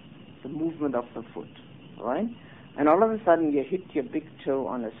path, the movement of the foot, right? And all of a sudden you hit your big toe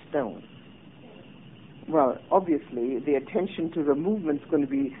on a stone. Well, obviously, the attention to the movement is going to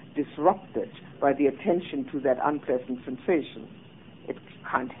be disrupted by the attention to that unpleasant sensation. It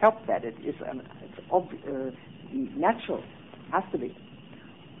can't help that. It's natural. Has to be.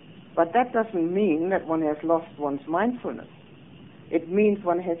 But that doesn't mean that one has lost one's mindfulness. It means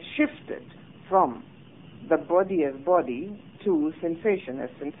one has shifted from the body as body to sensation as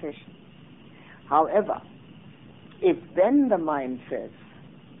sensation. However, if then the mind says,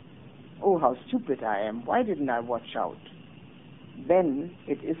 oh, how stupid I am, why didn't I watch out? Then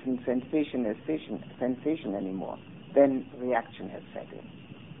it isn't sensation as sensation anymore. Then reaction has set in.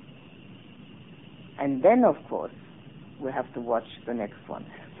 And then, of course, we have to watch the next one.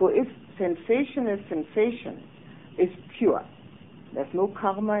 So if sensation as sensation is pure, there's no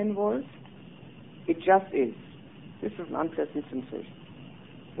karma involved, it just is. This is an unpleasant sensation.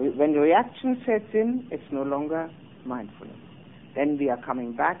 When the reaction sets in, it's no longer mindfulness. Then we are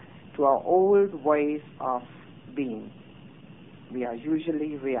coming back to our old ways of being. We are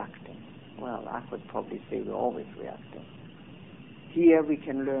usually reacting. Well, I would probably say we're always reacting. Here we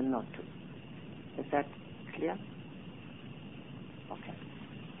can learn not to. Is that clear? Okay.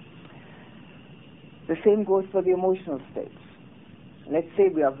 The same goes for the emotional states. Let's say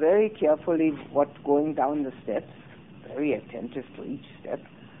we are very carefully going down the steps, very attentive to each step,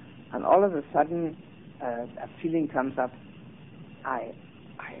 and all of a sudden a feeling comes up,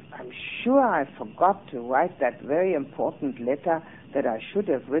 I'm sure I forgot to write that very important letter that I should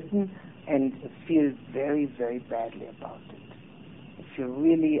have written, and feel very, very badly about it. If you're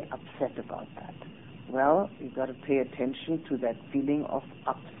really upset about that, well, you've got to pay attention to that feeling of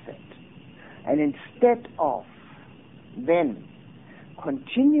upset. And instead of then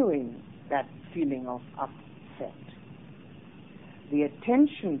continuing that feeling of upset, the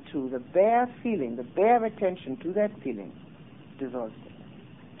attention to the bare feeling, the bare attention to that feeling dissolves it.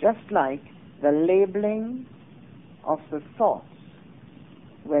 Just like the labeling of the thoughts.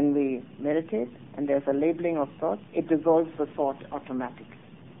 When we meditate and there's a labeling of thoughts, it dissolves the thought automatically.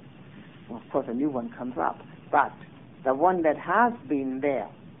 Well, of course, a new one comes up, but the one that has been there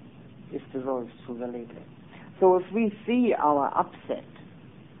is dissolved through the labeling. So if we see our upset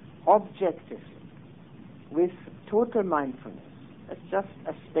objectively with total mindfulness, it's just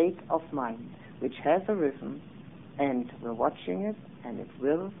a state of mind which has arisen, and we're watching it, and it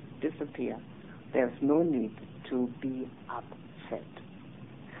will disappear. There's no need to be upset,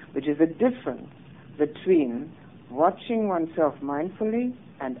 which is a difference between watching oneself mindfully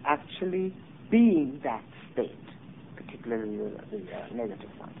and actually being that state, particularly the negative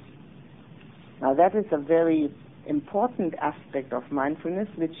ones. Now that is a very important aspect of mindfulness,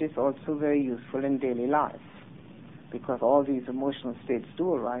 which is also very useful in daily life, because all these emotional states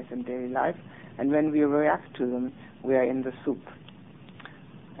do arise in daily life, and when we react to them, we are in the soup.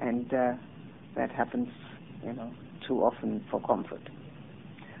 And that happens, too often for comfort.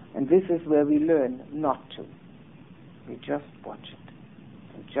 And this is where we learn not to. We just watch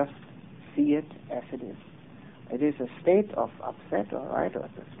it. We just see it as it is. It is a state of upset, all right, or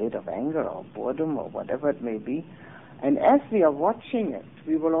it's a state of anger or boredom or whatever it may be. And as we are watching it,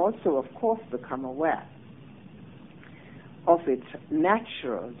 we will also, of course, become aware of its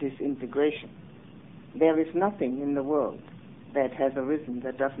natural disintegration. There is nothing in the world that has arisen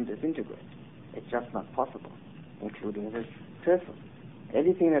that doesn't disintegrate. It's just not possible, including this person.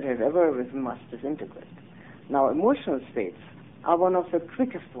 Everything that has ever arisen must disintegrate. Now, emotional states are one of the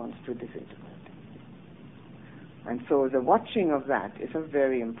quickest ones to disintegrate. And so the watching of that is a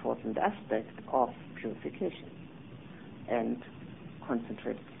very important aspect of purification and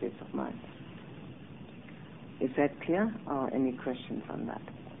concentrated states of mind. Is that clear? Or any questions on that?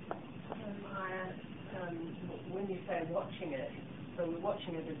 When you say watching it, so we're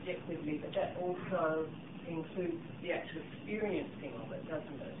watching it objectively, but that also includes the actual experiencing of it,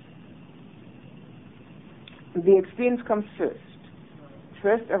 doesn't it? The experience comes first.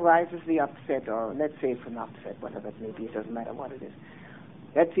 First arises the upset, or let's say it's an upset, whatever it may be, it doesn't matter what it is.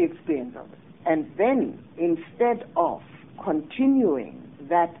 That's the experience of it. And then, instead of continuing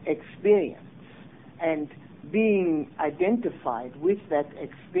that experience and being identified with that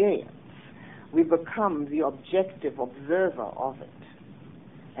experience, we become the objective observer of it.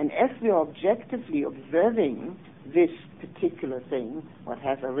 And as we are objectively observing this particular thing, what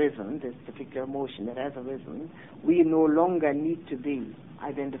has arisen, this particular emotion that has arisen, we no longer need to be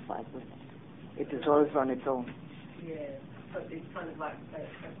identified with it. It dissolves on its own. Yeah, so it's kind of like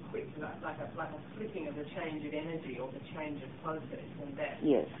a quick, like a flicking of the change of energy or the change of process, and that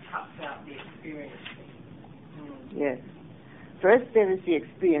cuts out the experience. Yes. First there is the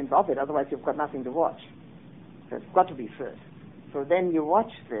experience of it, otherwise you've got nothing to watch. So it's got to be first. So then you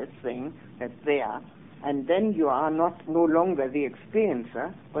watch this thing that's there, and then you are no longer the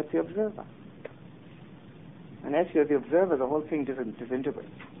experiencer, but the observer. And as you're the observer, the whole thing disintegrates.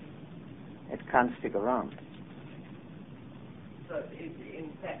 It can't stick around. So in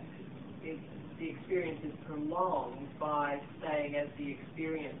fact, the experience is prolonged by staying as the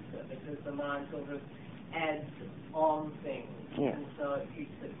experiencer, because the mind sort of adds on things, and so it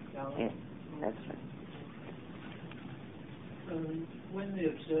keeps it going. Yes, that's right. When the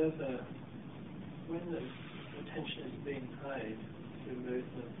observer, when the attention is being paid to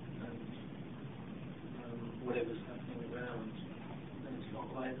movement and whatever's happening around, and it's not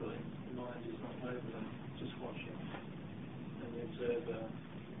labelling, the mind is not labelling, just watching, and the observer,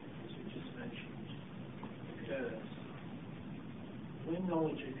 as you just mentioned, occurs. When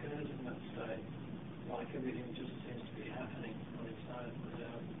knowledge occurs in that state, like everything just seems to be happening on its own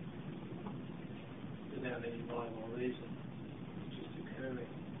without any rhyme or reason, it's just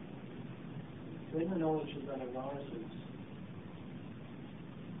occurring. When the knowledge of that arises,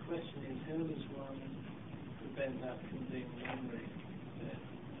 the question is, how does one prevent that from being memory?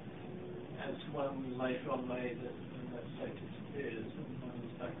 As one later on may, when that state disappears, and one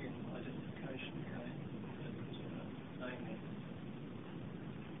is back in identification again, naming.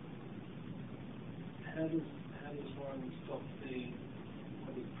 How does one stop seeing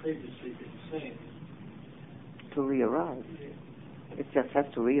what has previously been seen? To re-arise. It just has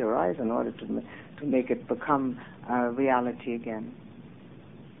to re-arise in order to make it become reality again.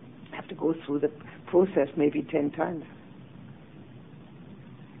 Have to go through the process maybe 10 times.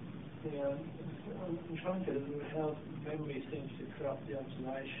 Yeah, I'm trying to get at how memory seems to corrupt the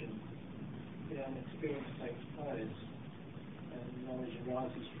observation. An experience takes place and knowledge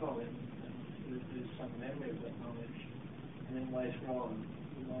arises from it, and there's some memory of that knowledge, and then later on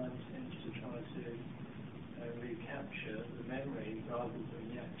the mind tends to try to recapture the memory rather than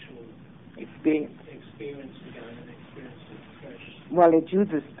the actual experience again and experience it fresh. Well, it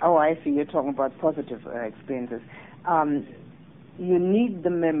uses, I see, you're talking about positive experiences. You need the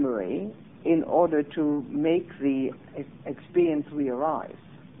memory in order to make the experience re-arise.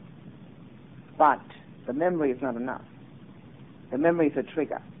 But the memory is not enough. The memory is a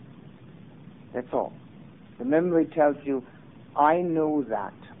trigger. That's all. The memory tells you, I know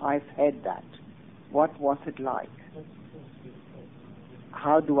that, I've had that. What was it like?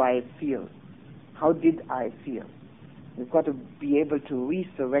 How do I feel? How did I feel? You've got to be able to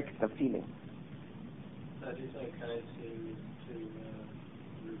resurrect the feeling. That is okay to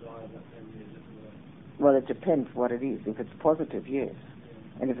revive that memory as it were. Well, it depends what it is. If it's positive, yes.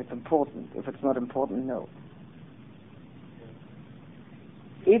 And if it's important. If it's not important, no.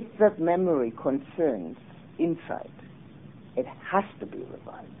 If that memory concerns insight, it has to be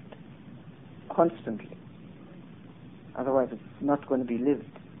revived constantly. Otherwise, it's not going to be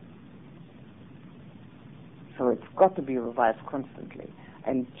lived. So it's got to be revived constantly.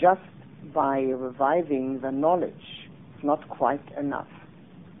 And just by reviving the knowledge, it's not quite enough.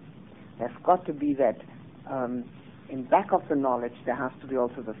 There's got to be that in back of the knowledge, there has to be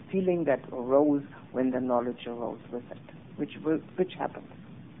also the feeling that arose when the knowledge arose with it, which happens.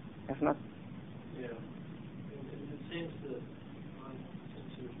 It's not. Yeah. It seems that I tend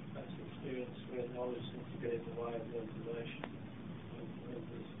to perhaps experience where knowledge seems to get in the way of the observation of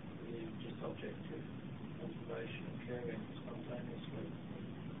the just objective observation occurring spontaneously.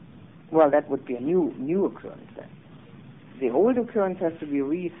 Well, that would be a new occurrence then. The old occurrence has to be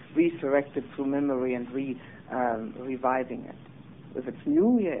resurrected through memory and reviving it. If it's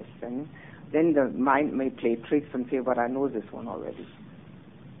new, yes, then the mind may play tricks and say, but I know this one already.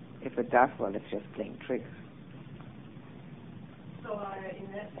 If it does, well, it's just playing tricks. So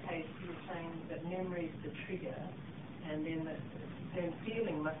in that case, you're saying that memory is the trigger, and then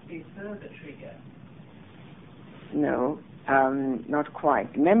feeling must be a further trigger. No, not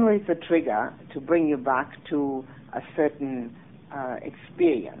quite. Memory is a trigger to bring you back to a certain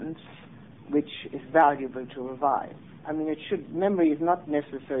experience which is valuable to revive. I mean, memory is not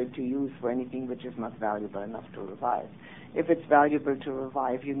necessary to use for anything which is not valuable enough to revive. If it's valuable to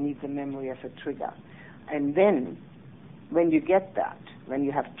revive, you need the memory as a trigger. And then, when you get that, when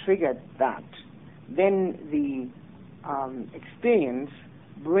you have triggered that, then the experience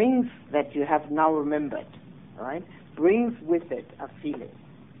brings that you have now remembered, right? Brings with it a feeling.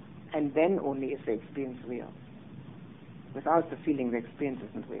 And then only is the experience real. Without the feeling, the experience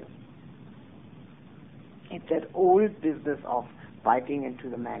isn't real. It's that old business of biting into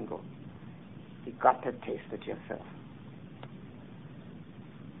the mango. You got to taste it yourself.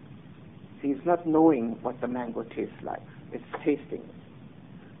 See, it's not knowing what the mango tastes like. It's tasting it.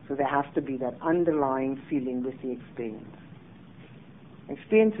 So there has to be that underlying feeling with the experience.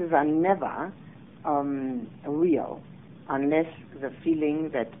 Experiences are never real unless the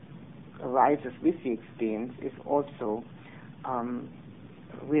feeling that arises with the experience is also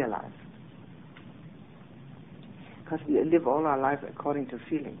realized. Because we live all our life according to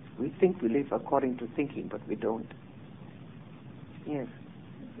feelings. We think we live according to thinking, but we don't. Yes.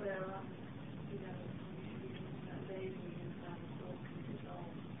 Where, lazy and self-control,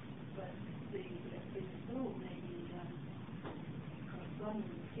 but the thought may be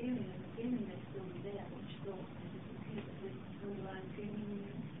corresponding with the feeling, and the feeling may still be there, which thought may disappear, but this underlying feeling,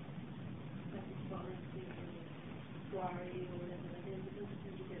 satisfying feeling, worry, or whatever it is, it doesn't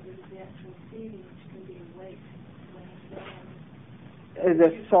seem to get rid of the actual feeling, which can be awake when it's there.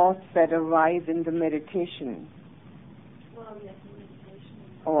 The thoughts that arise in the meditation. Well, yes, meditation.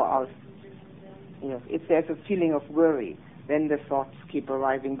 Or yes, if there's a feeling of worry, then the thoughts keep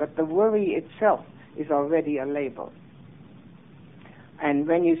arising. But the worry itself is already a label. And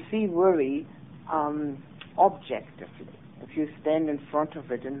when you see worry objectively, if you stand in front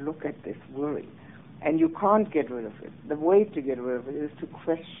of it and look at this worry, and you can't get rid of it, the way to get rid of it is to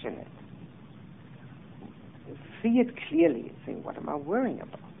question it. See it clearly. Think, what am I worrying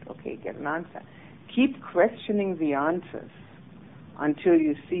about? Okay, get an answer. Keep questioning the answers until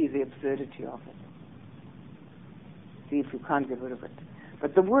you see the absurdity of it. See if you can't get rid of it.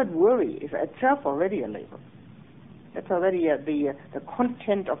 But the word worry is itself already a label. That's already the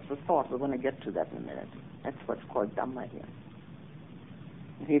content of the thought. We're going to get to that in a minute. That's what's called Dhamma here.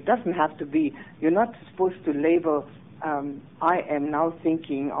 It doesn't have to be, you're not supposed to label, I am now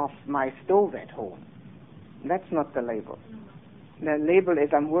thinking of my stove at home. That's not the label. The label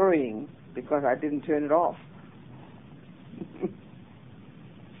is I'm worrying because I didn't turn it off.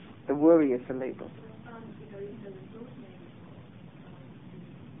 The worry is the label.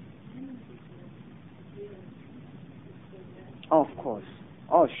 Oh, of course.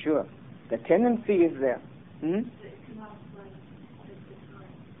 Oh, sure. The tendency is there.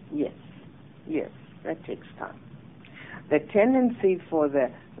 Yes. Yes, that takes time. The tendency for the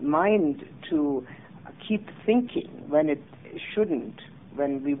mind to keep thinking when it shouldn't,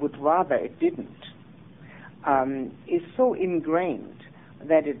 when we would rather it didn't, is so ingrained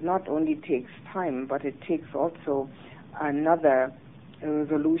that it not only takes time, but it takes also another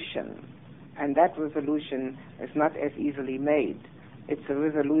resolution. And that resolution is not as easily made. It's a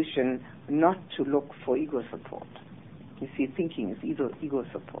resolution not to look for ego support. You see, thinking is ego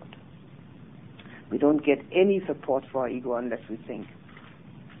support. We don't get any support for our ego unless we think.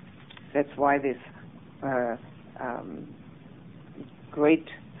 That's why this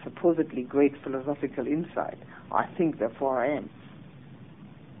supposedly great philosophical insight, I think, therefore I am.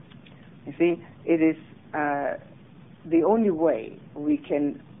 You see, it is the only way we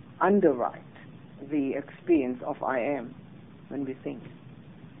can underwrite the experience of I am when we think.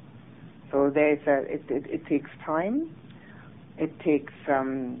 So there is it takes time. It takes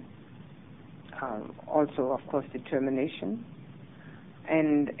also, of course, determination,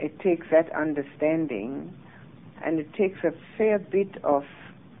 and it takes that understanding, and it takes a fair bit of.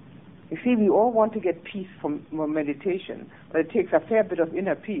 You see, we all want to get peace from meditation, but it takes a fair bit of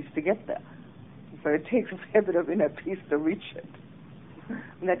inner peace to get there. So it takes a fair bit of inner peace to reach it.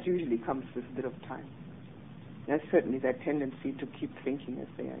 And that usually comes with a bit of time. There's certainly that tendency to keep thinking is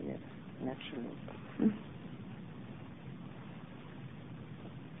there, yes, naturally.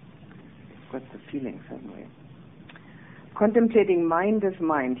 It's got the feeling somewhere. Contemplating mind as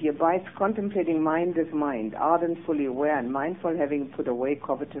mind. He abides contemplating mind as mind, ardent, fully aware, and mindful, having put away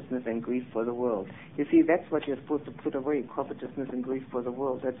covetousness and grief for the world. You see, that's what you're supposed to put away, covetousness and grief for the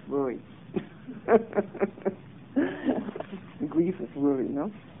world. That's worry. Grief is worry,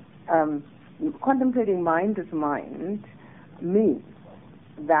 no? Contemplating mind as mind means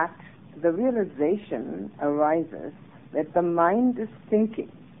that the realization arises that the mind is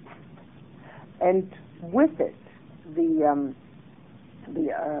thinking, and with it, the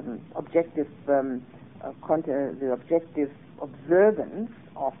objective observance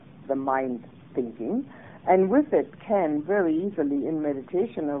of the mind thinking, and with it can very easily in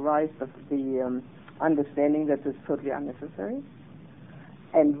meditation arise the understanding that is totally unnecessary.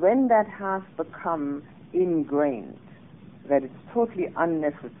 And when that has become ingrained, that it's totally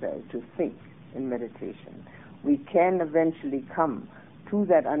unnecessary to think in meditation, we can eventually come to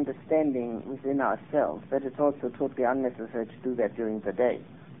that understanding within ourselves that it's also totally unnecessary to do that during the day,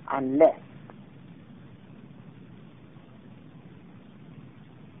 unless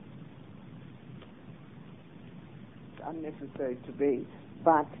it's unnecessary to be.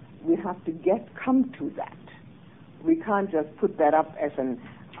 But we have to come to that. We can't just put that up as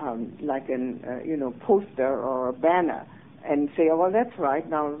poster or a banner and say, oh, well, that's right,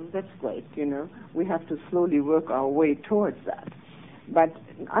 now that's great, We have to slowly work our way towards that. But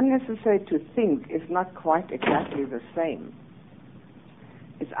unnecessary to think is not quite exactly the same.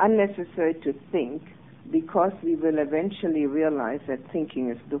 It's unnecessary to think because we will eventually realize that thinking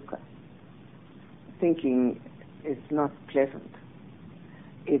is dukkha. Thinking is not pleasant.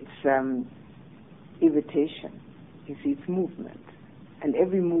 It's irritation. You see, it's movement. And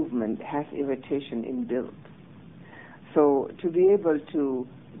every movement has irritation inbuilt. So to be able to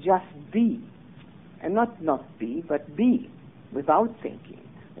just be, and not be, but be, without thinking,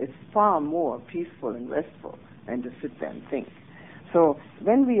 is far more peaceful and restful than to sit there and think. So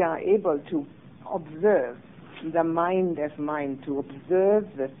when we are able to observe the mind as mind, to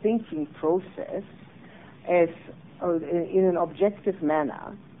observe the thinking process as in an objective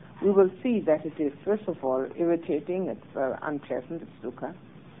manner, we will see that it is, first of all, irritating, it's unpleasant, it's dukkha.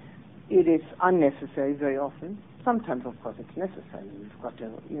 It is unnecessary very often. Sometimes, of course, it's necessary. We've got to,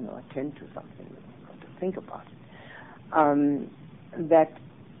 attend to something. We've got to think about it. That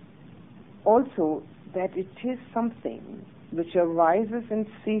also that it is something which arises and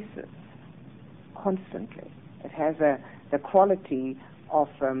ceases constantly. It has the quality of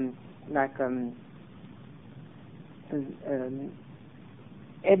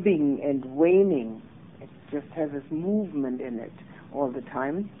ebbing and waning. It's just has this movement in it all the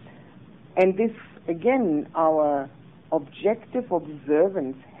time. And this, again, our objective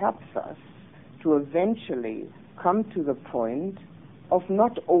observance helps us to eventually come to the point of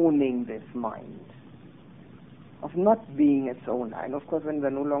not owning this mind, of not being its owner. And of course, when we're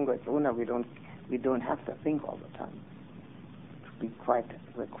no longer its owner, we don't have to think all the time.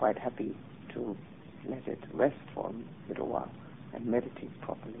 We're quite happy to let it rest for a little while and meditate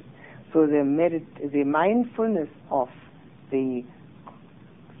properly. So the mindfulness of the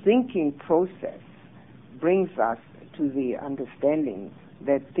thinking process brings us to the understanding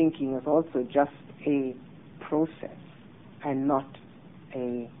that thinking is also just a process and not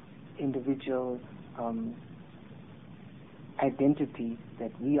a individual identity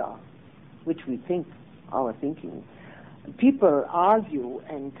that we are, which we think, our thinking. People argue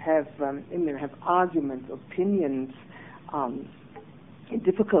and have arguments, opinions,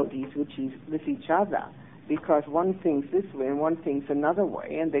 difficulties with each other because one thinks this way and one thinks another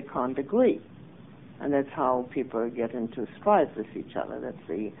way and they can't agree. And that's how people get into strife with each other. That's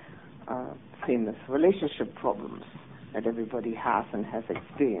the famous relationship problems that everybody has and has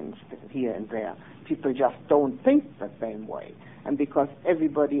experienced here and there. People just don't think the same way. And because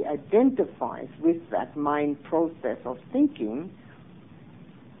everybody identifies with that mind process of thinking,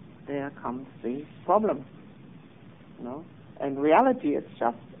 there comes the problem. In reality, it's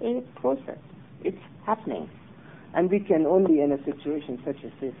just a process. It's happening. And we can only, in a situation such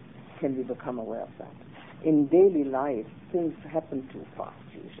as this, can we become aware of that. In daily life, things happen too fast,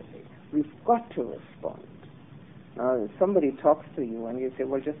 usually. We've got to respond. If somebody talks to you and you say,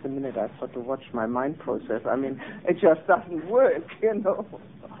 well, just a minute, I've got to watch my mind process. I mean, it just doesn't work,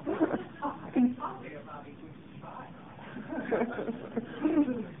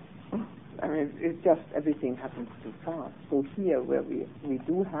 I mean, it's just everything happens too fast. So here, where we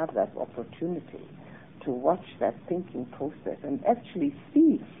do have that opportunity to watch that thinking process and actually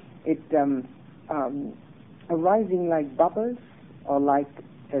see it arising like bubbles or like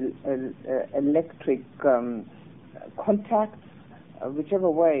electric contacts, whichever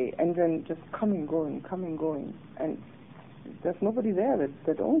way, and then just coming, going, and there's nobody there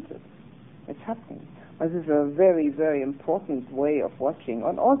that owns it. It's happening. This is a very, very important way of watching.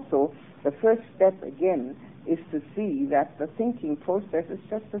 And also, the first step, again, is to see that the thinking process is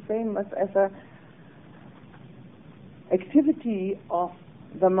just the same as a activity of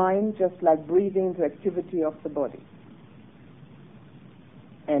the mind, just like breathing, the activity of the body.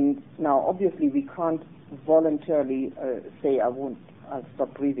 And now, obviously, we can't voluntarily say, I'll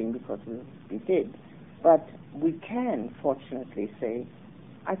stop breathing because we'll be dead. But we can, fortunately, say,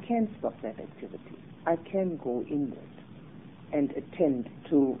 I can stop that activity. I can go inward and attend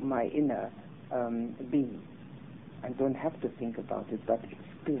to my inner being. I don't have to think about it, but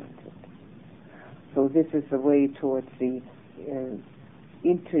experience it. So this is the way towards the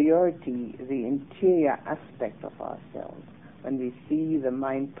interiority, the interior aspect of ourselves, when we see the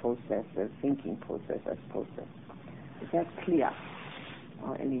mind process, the thinking process as process. Is that clear?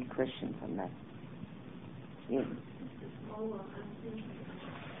 Or any questions on that? Yes.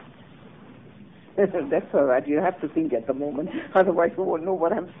 That's all right. You have to think at the moment, otherwise you won't know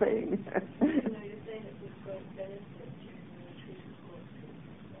what I'm saying. You're saying that there's great benefit during the retreat, of course,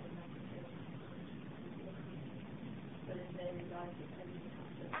 but in daily life it can become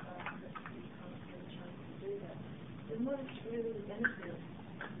so fast that you can't get a chance to do that. Then what is really the benefit?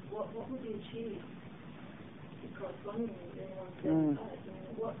 What would you achieve? Because one thing everyone says,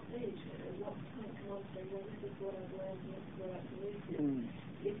 at what stage, at what point can one say, well, this is what I've learned, and this is what I can use it?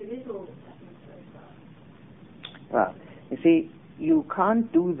 If it is all happening so fast. Well, you see, you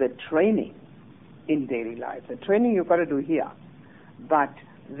can't do the training in daily life. The training you've got to do here. But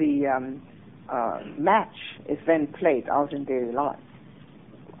the match is then played out in daily life.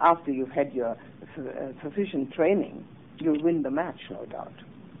 After you've had your sufficient training, you'll win the match, no doubt.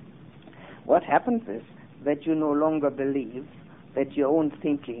 What happens is that you no longer believe that your own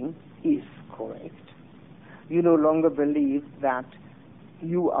thinking is correct. You no longer believe that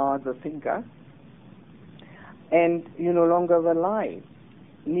you are the thinker, and you no longer rely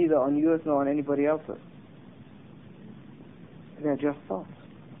neither on yours nor on anybody else's. They're just thoughts.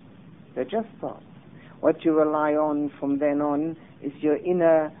 They're just thoughts. What you rely on from then on is your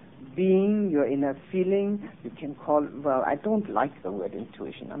inner being, your inner feeling. You can call, well, I don't like the word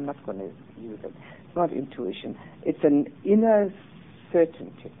intuition. I'm not going to use it. It's not intuition. It's an inner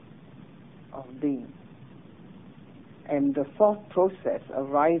certainty of being. And the thought process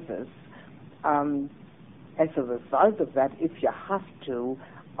arises as a result of that if you have to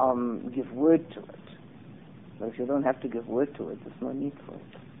give word to it. But if you don't have to give word to it, there's no need for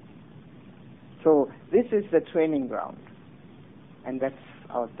it. So this is the training ground, and that's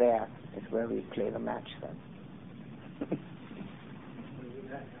out there is where we play the match then. We don't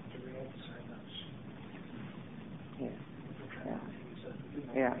have to react so much.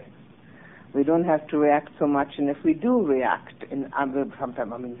 Yeah. We don't have to react so much, and if we do react,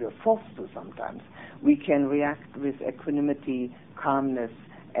 sometimes, we're forced to sometimes, we can react with equanimity, calmness,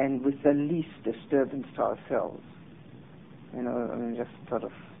 and with the least disturbance to ourselves. Just sort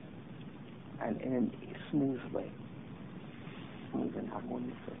of, and in a smooth way, smooth and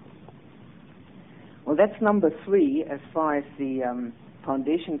harmonious way. Well, that's number 3 as far as the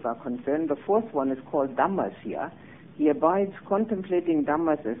foundations are concerned. The 4th one is called Dhammas here. He abides contemplating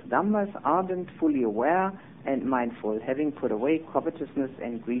Dhammas as Dhammas, ardent, fully aware, and mindful, having put away covetousness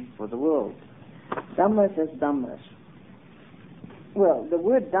and grief for the world. Dhammas as Dhammas. Well, the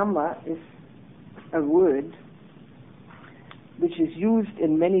word Dhamma is a word which is used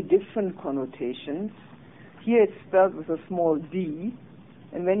in many different connotations. Here it's spelled with a small d,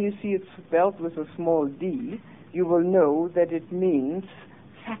 and when you see it spelled with a small d, you will know that it means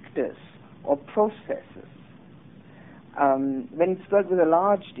factors or processes. When it's spelled with a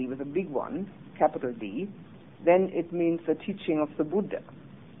large D, with a big one, capital D, then it means the teaching of the Buddha.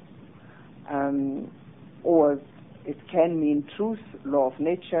 Or it can mean truth, law of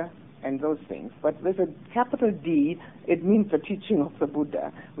nature, and those things. But with a capital D, it means the teaching of the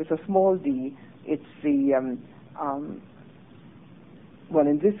Buddha. With a small d, it's the, well,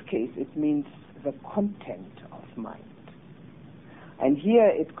 in this case, it means the content of mind. And here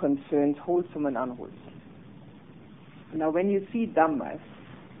it concerns wholesome and unwholesome. Now, when you see Dhammas,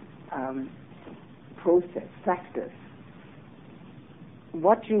 process, factors,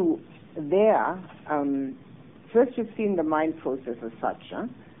 what you there, first you've seen the mind process as such,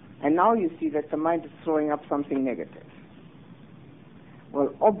 and now you see that the mind is throwing up something negative.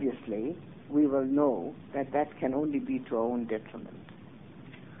 Well, obviously, we will know that that can only be to our own detriment.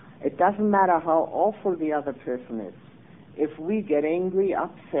 It doesn't matter how awful the other person is. If we get angry,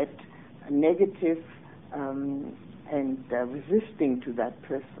 upset, negative, and resisting to that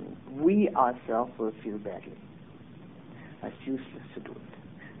person, we ourselves will feel badly. It's useless to do it.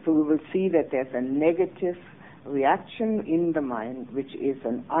 So we will see that there's a negative reaction in the mind, which is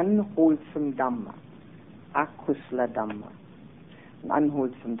an unwholesome Dhamma, akusala Dhamma, an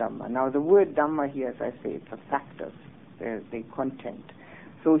unwholesome Dhamma. Now the word Dhamma here, as I say, it's a factors, the content.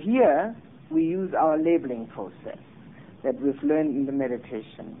 So here we use our labeling process that we've learned in the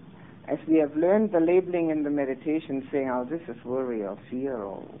meditation. As we have learned the labeling in the meditation, saying, oh, this is worry or fear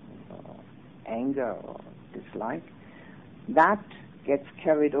or anger or dislike, that gets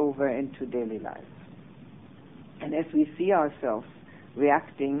carried over into daily life. And as we see ourselves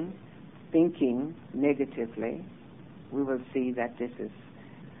reacting, thinking negatively, we will see that this is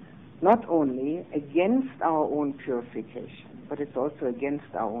not only against our own purification, but it's also against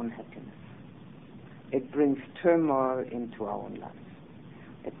our own happiness. It brings turmoil into our own life.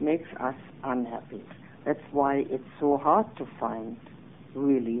 It makes us unhappy. That's why it's so hard to find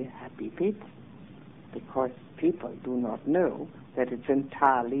really happy people, because people do not know that it's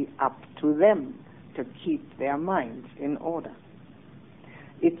entirely up to them to keep their minds in order.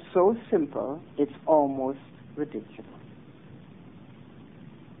 It's so simple, it's almost ridiculous.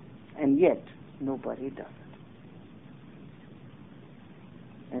 And yet, nobody does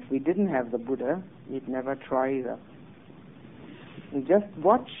it. If we didn't have the Buddha, we'd never try either. And just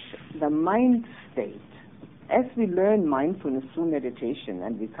watch the mind state. As we learn mindfulness through meditation,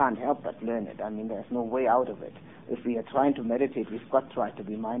 and we can't help but learn it, there's no way out of it. If we are trying to meditate, we've got to try to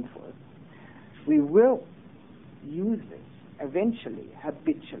be mindful. We will use this eventually,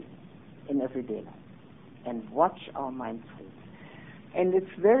 habitually, in everyday life, and watch our mind states. And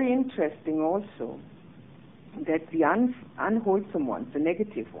it's very interesting also that the unwholesome ones, the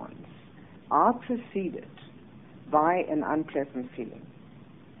negative ones, are preceded by an unpleasant feeling.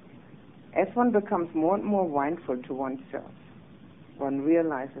 As one becomes more and more mindful to oneself, one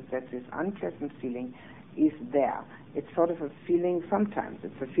realizes that this unpleasant feeling is there. It's sort of a feeling, sometimes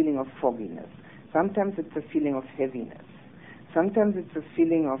it's a feeling of fogginess, sometimes it's a feeling of heaviness, sometimes it's a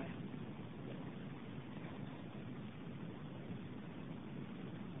feeling of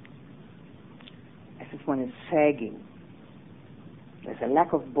as if one is sagging. There's a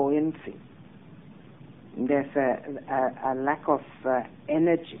lack of buoyancy. There's a lack of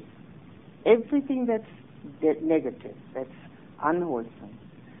energy. Everything that's negative, that's unwholesome,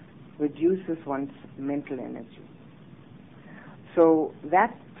 reduces one's mental energy. So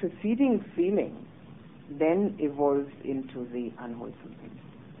that preceding feeling then evolves into the unwholesome thing.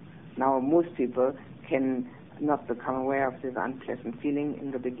 Now, most people can not become aware of this unpleasant feeling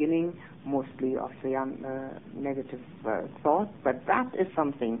in the beginning, mostly of the negative thought, but that is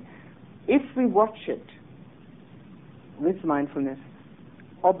something, if we watch it with mindfulness,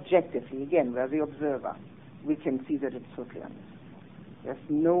 objectively, again, we're the observer, we can see that it's totally unnecessary. There's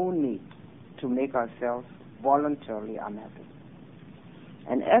no need to make ourselves voluntarily unhappy.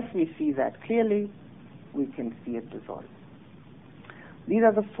 And as we see that clearly, we can see it dissolve. These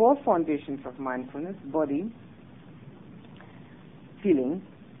are the 4 foundations of mindfulness: body, feeling,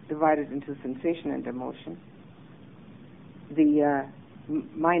 divided into sensation and emotion, the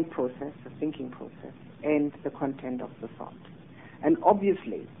mind process, the thinking process, and the content of the thought. And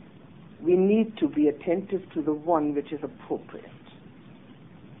obviously, we need to be attentive to the one which is appropriate.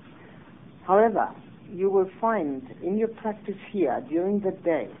 However, you will find in your practice here during the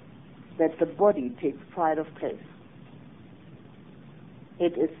day that the body takes pride of place.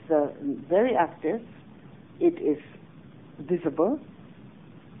 It is very active, it is visible,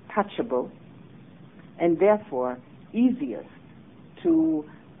 touchable, and therefore easiest to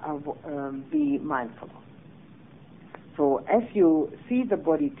be mindful of. So as you see the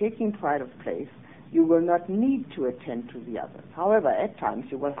body taking pride of place, you will not need to attend to the others. However, at times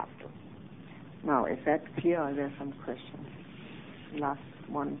you will have to. Now, is that clear? Are there some questions? Last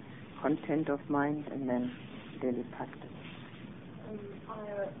one, content of mind, and then daily practice.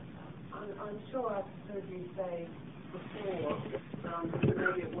 I'm sure I've heard you say before,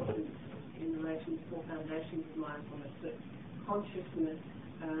 maybe it wasn't in relation to 4 foundations of mindfulness, but consciousness,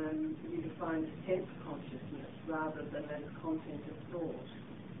 you define as sense consciousness rather than as content of thought.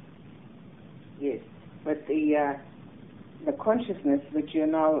 Yes, but the consciousness which you're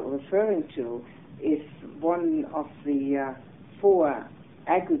now referring to is one of the 4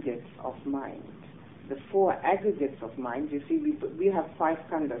 aggregates of mind. The 4 aggregates of mind, you see, we have 5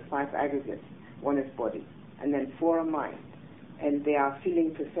 khandhas, 5 aggregates. One is body, and then 4 are mind. And they are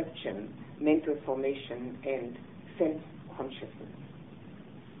feeling, perception, mental formation, and sense consciousness.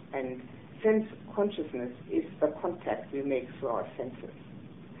 And sense consciousness is the contact we make through our senses.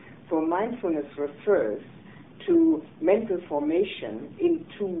 So mindfulness refers to mental formation in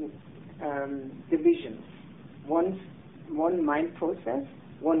 2 divisions. One mind process,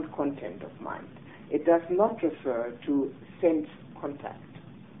 one content of mind. It does not refer to sense contact.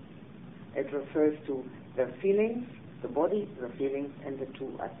 It refers to the feelings, the body, the feelings, and the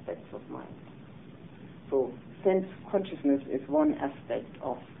 2 aspects of mind. So sense consciousness is one aspect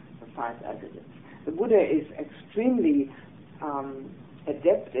of the 5 aggregates. The Buddha is extremely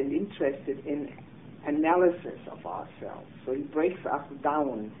adept and interested in analysis of ourselves. So he breaks us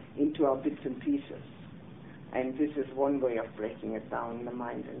down into our bits and pieces. And this is one way of breaking it down in the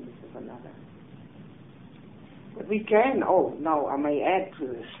mind, and this is another. But we can, now I may add to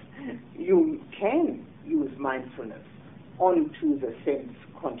this, you can use mindfulness onto the sense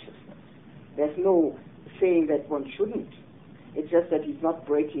consciousness. There's no saying that one shouldn't. It's just that he's not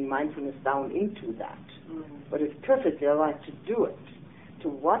breaking mindfulness down into that. But it's perfectly all right to do it, to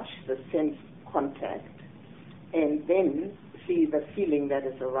watch the sense contact and then see the feeling that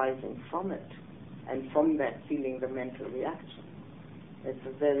is arising from it, and from that feeling the mental reaction. It's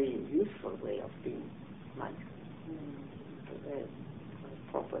a very useful way of being mindful. It's very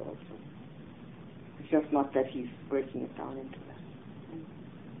proper also. It's just not that he's breaking it down into that.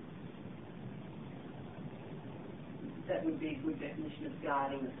 That would be a good definition of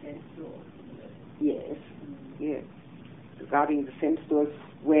guarding the sense doors, isn't it? Yes, yes. Regarding the sense doors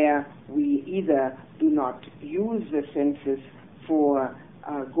where we either do not use the senses for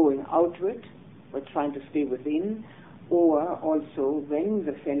going outward, we're trying to stay within, or also when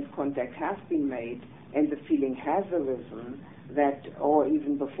the sense contact has been made and the feeling has arisen, that, or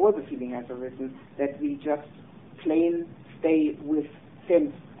even before the feeling has arisen, that we just plain stay with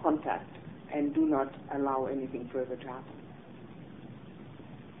sense contact and do not allow anything further to happen.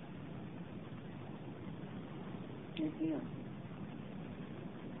 Yeah.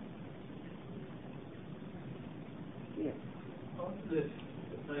 Yes. I wonder if it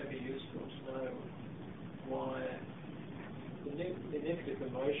may be useful to know why the negative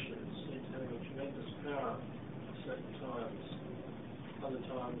emotions seem to have a tremendous power at certain times. Other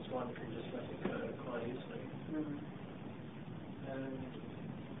times one can just let it go quite easily. And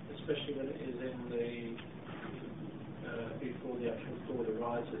especially when it is in the before the actual thought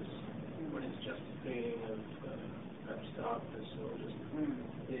arises, when it's just a feeling of perhaps darkness or just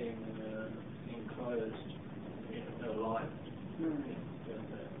being enclosed in a light.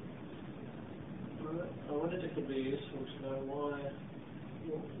 I wondered if it would be useful to know where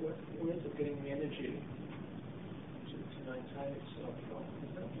is it getting the energy to maintain itself from?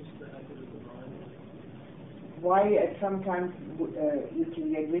 Is that just the habit of the mind? why at some times you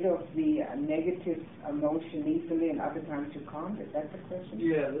can get rid of the negative emotion easily and other times you can't? Is that the question?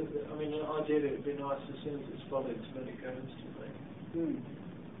 Yeah, I mean, ideally it would be nice as soon as it's followed to let it go instantly.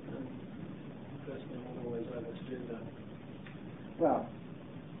 Personally, I'm not always able to do that. Well,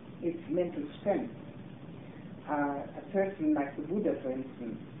 it's mental strength. A person like the Buddha, for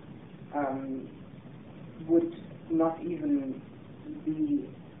instance, would not even be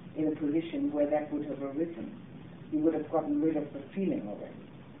in a position where that would have arisen. He would have gotten rid of the feeling already,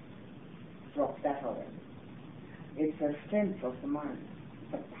 dropped that already. It's a strength of the mind,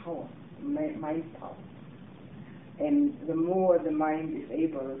 it's a power, mind power. And the more the mind is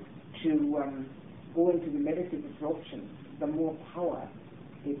able to go into the meditative absorption, the more power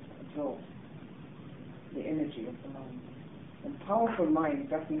it absorbs, the energy of the mind. A powerful mind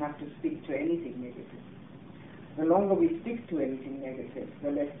doesn't have to stick to anything negative. The longer we stick to anything negative,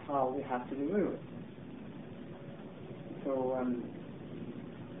 the less power we have to do it. So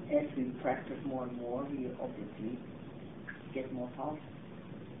as we practice more and more, we obviously get more powerful.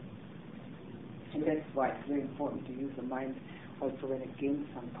 And that's why it's very important to use the mind also when it gains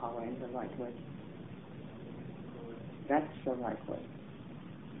some power in the right way. That's the right way.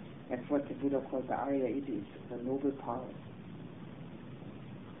 That's what the Buddha called the Ayya, it is the noble power.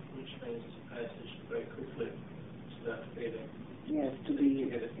 Which means to pay attention very quickly to that feeling. Yes, to be...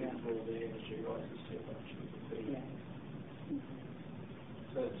 get it before the energy rises too much with the feeling. Yeah.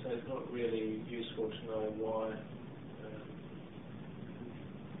 So it's not really useful to know why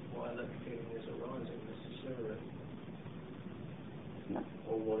that feeling is arising necessarily. No.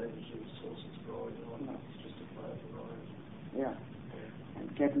 Or what energy source it's growing on. No. It's just a play of the mind. Yeah. And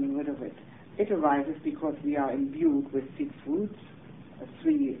getting rid of it. It arises because we are imbued with 6 roots,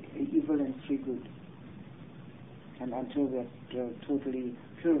 3 evil and 3 good. And until we are totally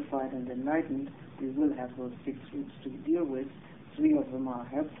purified and enlightened, we will have those 6 roots to deal with. 3 of them are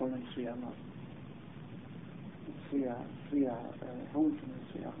helpful and 3 are not. 3 are wholesome and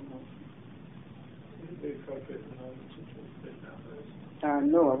 3 are unwholesome. Would it be appropriate at the moment to talk a bit about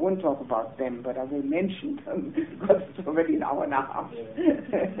those? No, I won't talk about them, but I will mention them because it's already an hour and a half. Yeah.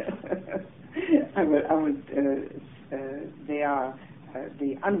 They are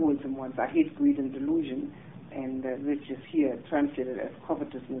the unwholesome ones are hate, greed, and delusion, and which is here translated as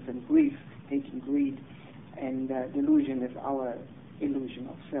covetousness and grief, hate and greed, and delusion is our illusion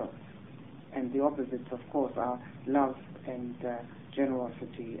of self. And the opposites, of course, are love and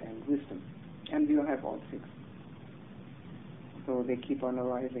generosity and wisdom. And we have all 6. So they keep on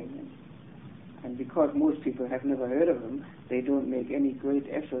arising. And because most people have never heard of them, they don't make any great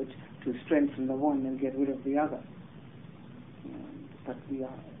effort to strengthen the one and get rid of the other. But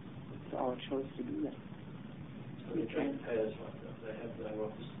it's our choice to do that. So the train pairs like that, they have their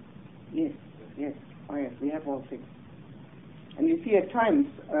opposite. Yes. Oh yes, we have all 6. And you see, at times,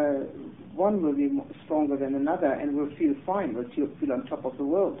 one will be stronger than another and will feel fine, will feel on top of the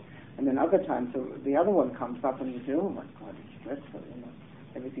world. And then other times, the other one comes up and you say, oh my God, it's dreadful,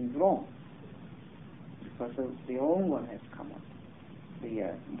 everything's wrong. Because the old one has come up,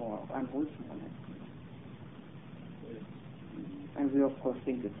 the more unwholesome one has come up. Yeah. And we, of course,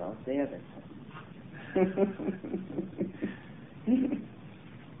 think it's out there that's happening.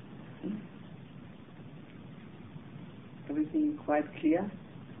 Everything quite clear,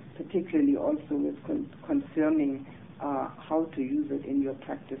 particularly also with concerning how to use it in your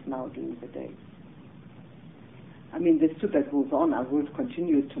practice now during the day. I mean, this sutta goes on. I will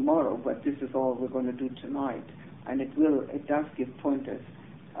continue it tomorrow, but this is all we're going to do tonight. And it does give pointers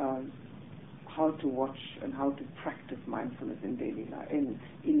how to watch and how to practice mindfulness in daily life, in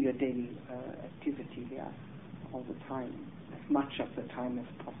your daily activity there, all the time, as much of the time as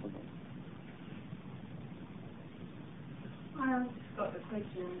possible. I've just got a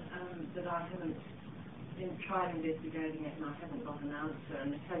question that I haven't tried investigating it and I haven't got an answer,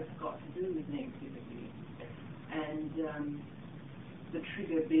 and it has got to do with negativity. And the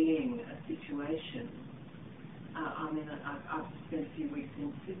trigger being a situation. I've spent a few weeks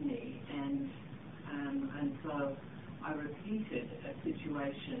in Sydney, and so I repeated a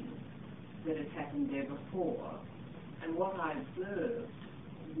situation that had happened there before, and what I observed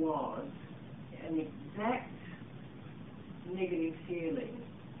was an exact negative feeling,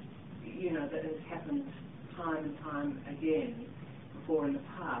 that has happened time and time again before in the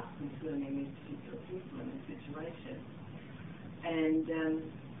past concerning these particular people in this situation. And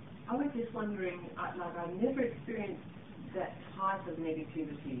I was just wondering, I never experienced that type of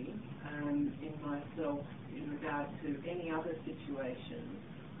negativity in myself in regard to any other situation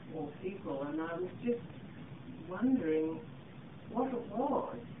or people, and I was just wondering what it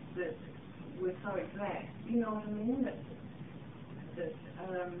was that we're so exact. You know what I mean? That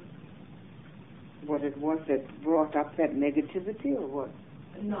what it was that brought up that negativity, or what?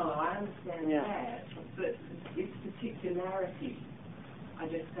 No, I understand that, but its particularity I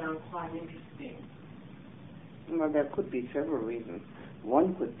just found quite interesting. Well, there could be several reasons.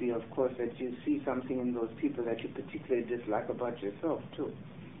 One could be, of course, that you see something in those people that you particularly dislike about yourself, too,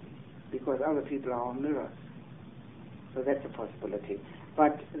 because other people are our mirrors. So that's a possibility.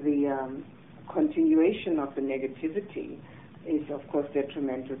 But the continuation of the negativity is, of course,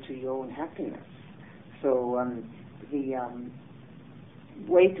 detrimental to your own happiness. So the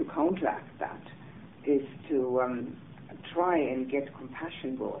way to counteract that is to try and get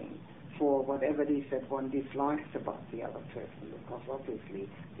compassion going for whatever it is that one dislikes about the other person, because obviously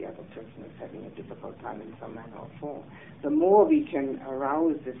the other person is having a difficult time in some manner or form. The more we can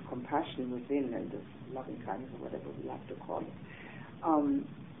arouse this compassion within and this loving kindness, or whatever we like to call it,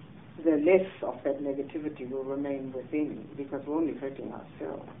 the less of that negativity will remain within, because we're only hurting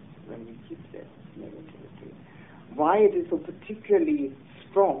ourselves when we keep that negativity. Why it is so particularly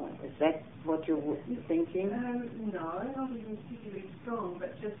strong, is that what you're thinking? No, not even particularly strong,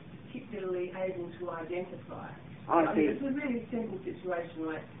 but just particularly able to identify. I see. It's a really simple situation,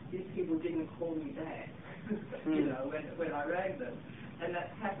 like these people didn't call me back, you know, when I rang them. And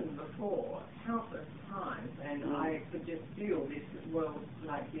that's happened before, countless times, and I could just feel this, well,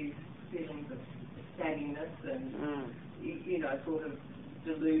 like these feelings of steadiness and, you know, sort of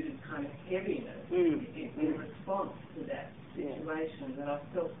deluded kind of heaviness in response to that situation that I've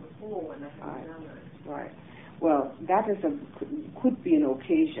felt before when I haven't done it. Right. Well, that is could be an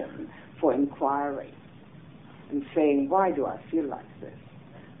occasion for inquiry and saying, why do I feel like this?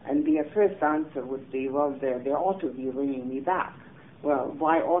 And the first answer would be, well, they ought to be ringing me back. Well,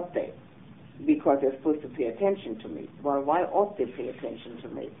 why ought they? Because they're supposed to pay attention to me. Well, why ought they pay attention to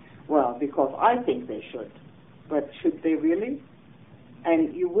me? Well, because I think they should. But should they really?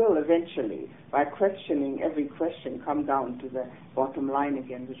 And you will eventually, by questioning every question, come down to the bottom line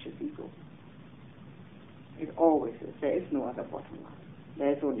again, which is ego. It always is. There is no other bottom line.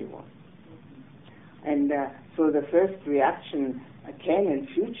 There is only one. And so the first reaction can in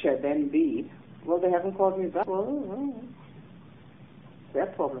future then be, well, they haven't called me back. Well, their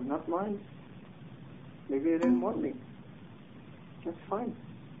problem, not mine. Maybe they didn't want me. That's fine.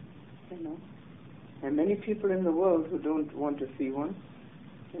 You know. There are many people in the world who don't want to see one.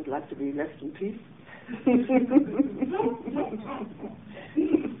 They'd like to be left in peace.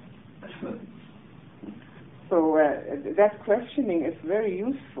 So that questioning is very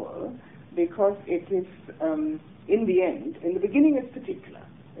useful because it is, in the end, in the beginning it's particular.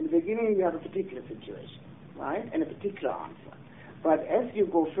 In the beginning you have a particular situation, right, and a particular answer. But as you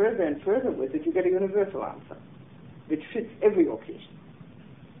go further and further with it, you get a universal answer, which fits every occasion.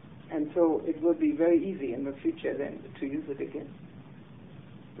 And so it will be very easy in the future then to use it again.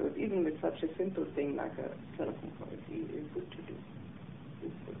 So even with such a simple thing like a telephone call, it's good to do.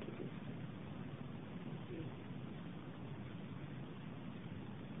 It's good to do.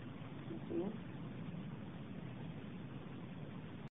 You know?